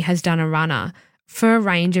Jenny has done a runner for a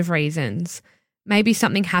range of reasons. Maybe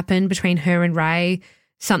something happened between her and Ray,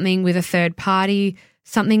 something with a third party,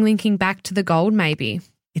 something linking back to the gold maybe.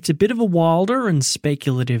 It's a bit of a wilder and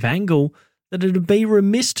speculative angle that it'd be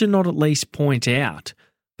remiss to not at least point out.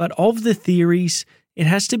 But of the theories, it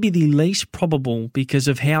has to be the least probable because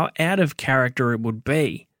of how out of character it would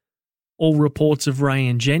be. All reports of Ray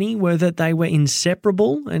and Jenny were that they were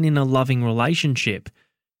inseparable and in a loving relationship.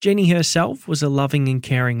 Jenny herself was a loving and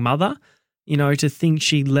caring mother. You know, to think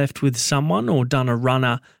she'd left with someone or done a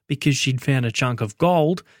runner because she'd found a chunk of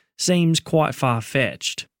gold seems quite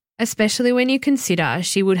far-fetched. Especially when you consider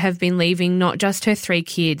she would have been leaving not just her 3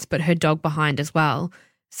 kids but her dog behind as well.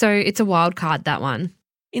 So it's a wild card, that one.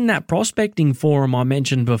 In that prospecting forum I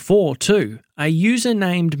mentioned before too, a user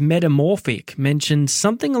named Metamorphic mentioned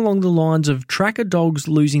something along the lines of tracker dogs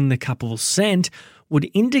losing the couple's scent would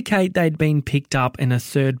indicate they'd been picked up in a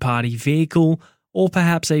third-party vehicle or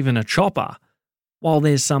perhaps even a chopper. While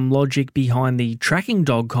there's some logic behind the tracking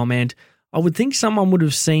dog comment, I would think someone would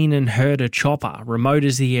have seen and heard a chopper, remote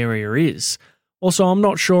as the area is. Also, I'm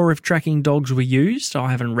not sure if tracking dogs were used,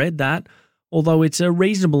 I haven't read that, although it's a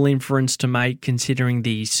reasonable inference to make considering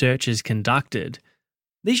the searches conducted.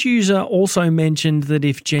 This user also mentioned that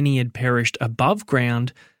if Jenny had perished above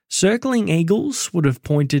ground, circling eagles would have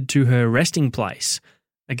pointed to her resting place.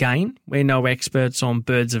 Again, we're no experts on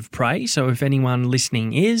birds of prey, so if anyone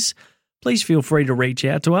listening is, please feel free to reach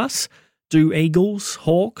out to us. Do eagles,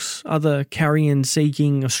 hawks, other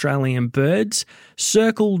carrion-seeking Australian birds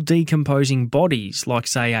circle decomposing bodies like,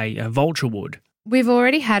 say, a vulture would? We've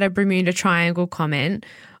already had a Bermuda Triangle comment.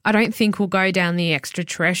 I don't think we'll go down the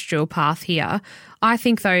extraterrestrial path here. I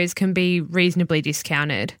think those can be reasonably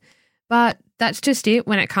discounted. But that's just it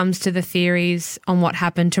when it comes to the theories on what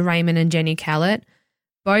happened to Raymond and Jenny Callett.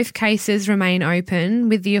 Both cases remain open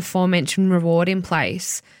with the aforementioned reward in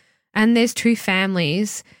place. And there's 2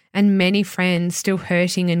 families and many friends still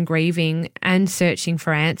hurting and grieving and searching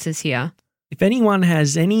for answers here. If anyone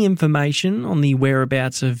has any information on the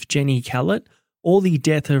whereabouts of Jenny Callett or the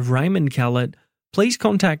death of Raymond Callett, please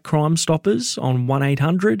contact Crime Stoppers on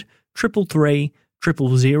 1800 333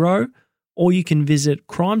 000 or you can visit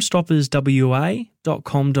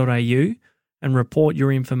crimestopperswa.com.au and report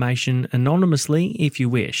your information anonymously if you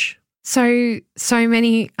wish. So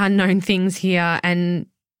many unknown things here and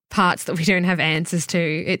parts that we don't have answers to.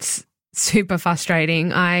 It's super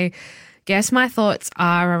frustrating. I guess my thoughts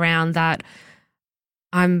are around that.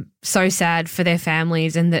 I'm so sad for their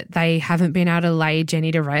families and that they haven't been able to lay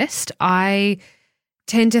Jenny to rest. I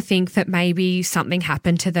tend to think that maybe something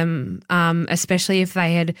happened to them, especially if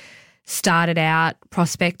they had started out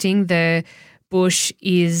prospecting. The bush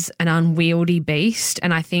is an unwieldy beast,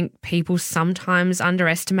 and I think people sometimes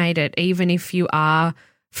underestimate it, even if you are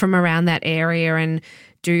from around that area and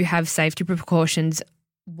do have safety precautions.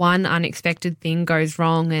 One unexpected thing goes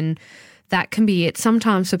wrong, and that can be it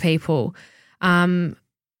sometimes for people.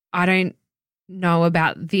 I don't know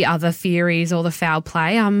about the other theories or the foul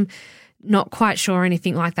play. I'm not quite sure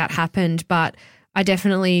anything like that happened, but I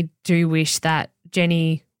definitely do wish that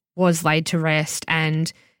Jenny was laid to rest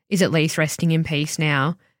and is at least resting in peace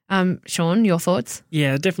now. Sean, your thoughts?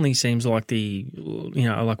 Yeah, it definitely seems like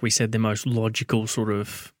like we said, the most logical sort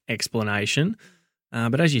of explanation.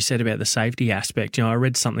 But as you said about the safety aspect, I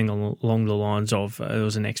read something along the lines of there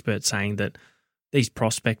was an expert saying that these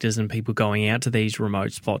prospectors and people going out to these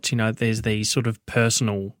remote spots, there's these sort of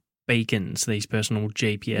personal beacons, these personal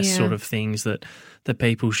GPS sort of things that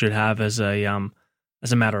people should have as a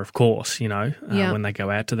matter of course, when they go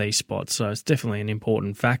out to these spots. So it's definitely an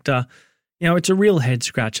important factor. It's a real head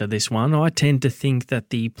scratcher, this one. I tend to think that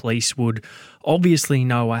the police would obviously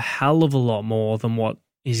know a hell of a lot more than what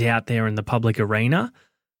is out there in the public arena.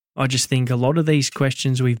 I just think a lot of these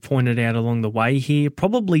questions we've pointed out along the way here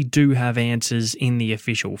probably do have answers in the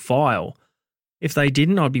official file. If they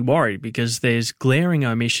didn't, I'd be worried because there's glaring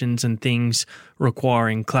omissions and things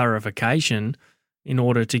requiring clarification in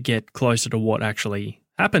order to get closer to what actually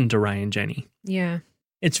happened to Ray and Jenny. Yeah.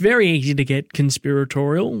 It's very easy to get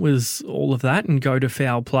conspiratorial with all of that and go to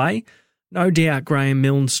foul play. No doubt Graham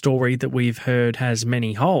Milne's story that we've heard has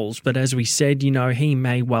many holes, but as we said, he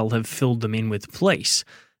may well have filled them in with police,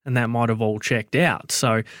 and that might have all checked out.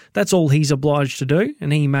 So that's all he's obliged to do,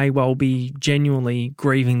 and he may well be genuinely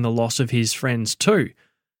grieving the loss of his friends too.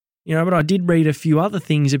 But I did read a few other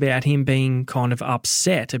things about him being kind of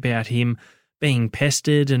upset about him being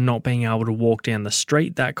pestered and not being able to walk down the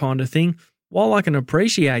street, that kind of thing. While I can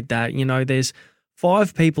appreciate that, there's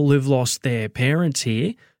 5 people who've lost their parents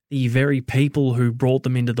here, the very people who brought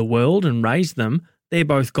them into the world and raised them, they're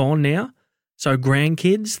both gone now. So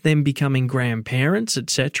grandkids, them becoming grandparents,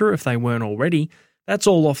 etc., if they weren't already, that's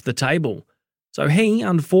all off the table. So he,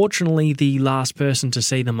 unfortunately the last person to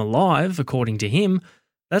see them alive, according to him,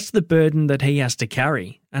 that's the burden that he has to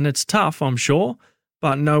carry. And it's tough, I'm sure,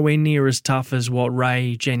 but nowhere near as tough as what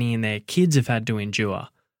Ray, Jenny and their kids have had to endure.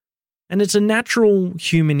 And it's a natural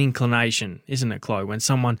human inclination, isn't it, Chloe, when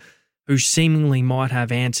someone who seemingly might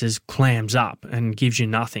have answers clams up and gives you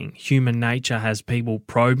nothing. Human nature has people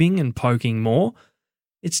probing and poking more.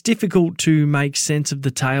 It's difficult to make sense of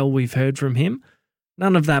the tale we've heard from him.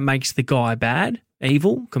 None of that makes the guy bad,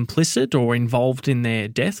 evil, complicit, or involved in their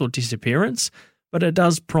death or disappearance, but it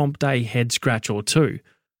does prompt a head scratch or two.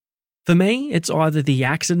 For me, it's either the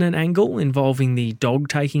accident angle involving the dog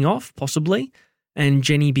taking off, possibly, and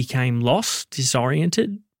Jenny became lost,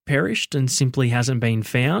 disoriented, perished, and simply hasn't been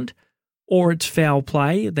found, or it's foul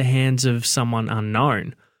play at the hands of someone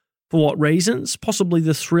unknown. For what reasons? Possibly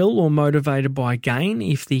the thrill or motivated by gain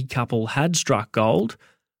if the couple had struck gold.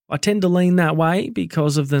 I tend to lean that way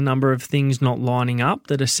because of the number of things not lining up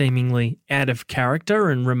that are seemingly out of character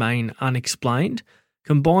and remain unexplained,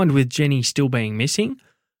 combined with Jenny still being missing.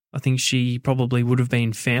 I think she probably would have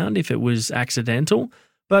been found if it was accidental,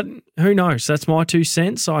 but who knows? That's my 2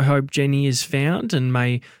 cents. I hope Jenny is found and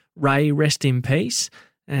may Ray rest in peace.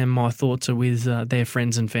 And my thoughts are with their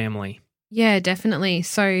friends and family. Yeah, definitely.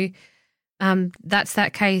 So that's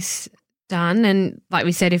that case done. And like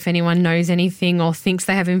we said, if anyone knows anything or thinks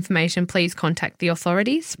they have information, please contact the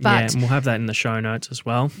authorities. But and we'll have that in the show notes as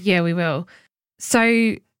well. Yeah, we will.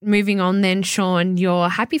 So moving on then, Sean, your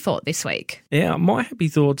happy thought this week. Yeah, my happy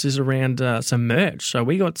thoughts is around some merch. So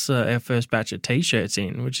we got our first batch of T-shirts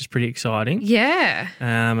in, which is pretty exciting. Yeah.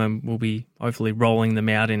 And we'll be hopefully rolling them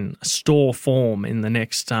out in store form in the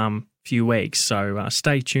next few weeks. So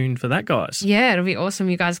stay tuned for that, guys. Yeah, it'll be awesome.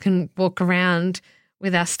 You guys can walk around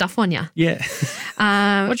with our stuff on you. Yeah.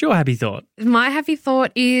 What's your happy thought? My happy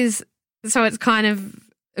thought is, so it's kind of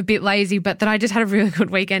a bit lazy, but that I just had a really good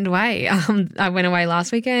weekend away. I went away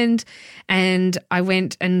last weekend and I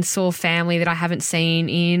went and saw family that I haven't seen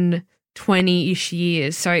in 20-ish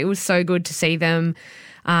years. So it was so good to see them.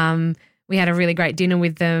 We we had a really great dinner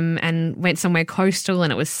with them and went somewhere coastal,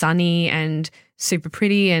 and it was sunny and super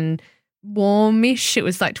pretty and warmish. It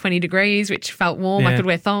was like 20 degrees, which felt warm. I could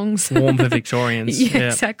wear thongs. Warm for Victorians. Yeah,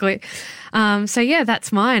 exactly. So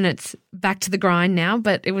that's mine. It's back to the grind now,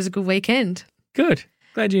 but it was a good weekend. Good.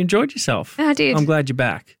 Glad you enjoyed yourself. I did. I'm glad you're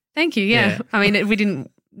back. Thank you. Yeah. I mean, we didn't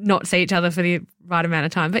not see each other for the right amount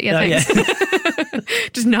of time, but thanks.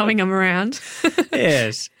 Just knowing I'm around.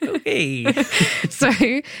 Yes. Okay. So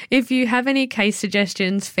if you have any case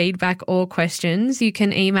suggestions, feedback or questions, you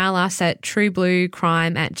can email us at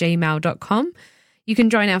truebluecrime@gmail.com. You can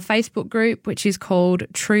join our Facebook group, which is called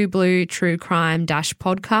True Blue True Crime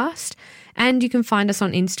Podcast, and you can find us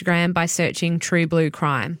on Instagram by searching True Blue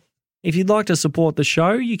Crime. If you'd like to support the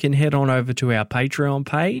show, you can head on over to our Patreon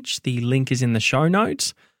page. The link is in the show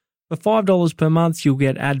notes. For $5 per month, you'll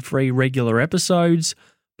get ad-free regular episodes,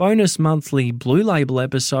 bonus monthly Blue Label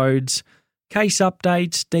episodes, case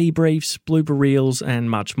updates, debriefs, blooper reels, and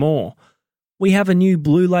much more. We have a new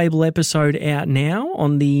Blue Label episode out now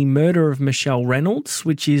on the murder of Michelle Reynolds,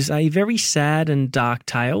 which is a very sad and dark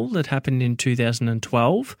tale that happened in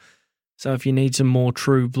 2012. So if you need some more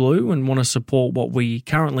True Blue and want to support what we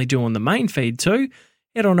currently do on the main feed too,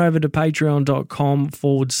 head on over to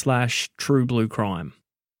patreon.com/truebluecrime.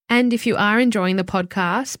 And if you are enjoying the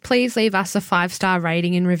podcast, please leave us a 5-star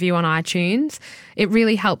rating and review on iTunes. It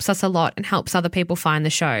really helps us a lot and helps other people find the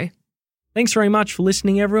show. Thanks very much for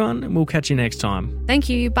listening, everyone, and we'll catch you next time. Thank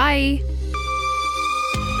you. Bye.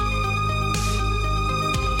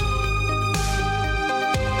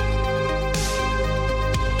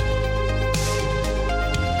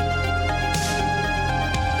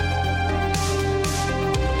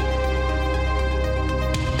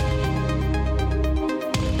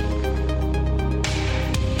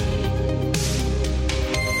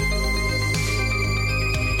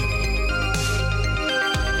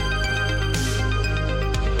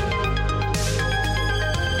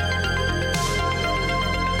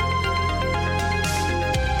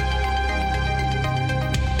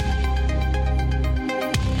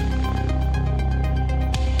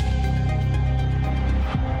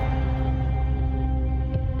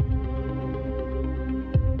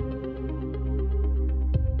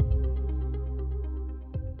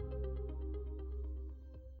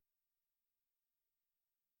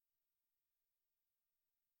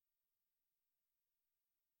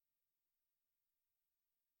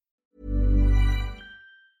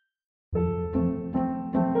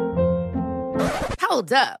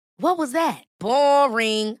 Hold up. What was that?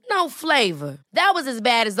 Boring. No flavor. That was as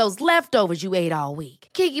bad as those leftovers you ate all week.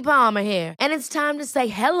 Keke Palmer here. And it's time to say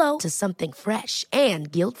hello to something fresh and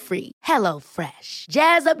guilt-free. Hello Fresh.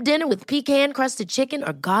 Jazz up dinner with pecan-crusted chicken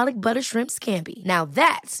or garlic butter shrimp scampi. Now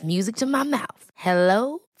that's music to my mouth.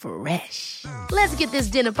 Hello Fresh. Let's get this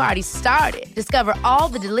dinner party started. Discover all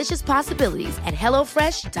the delicious possibilities at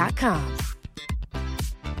HelloFresh.com.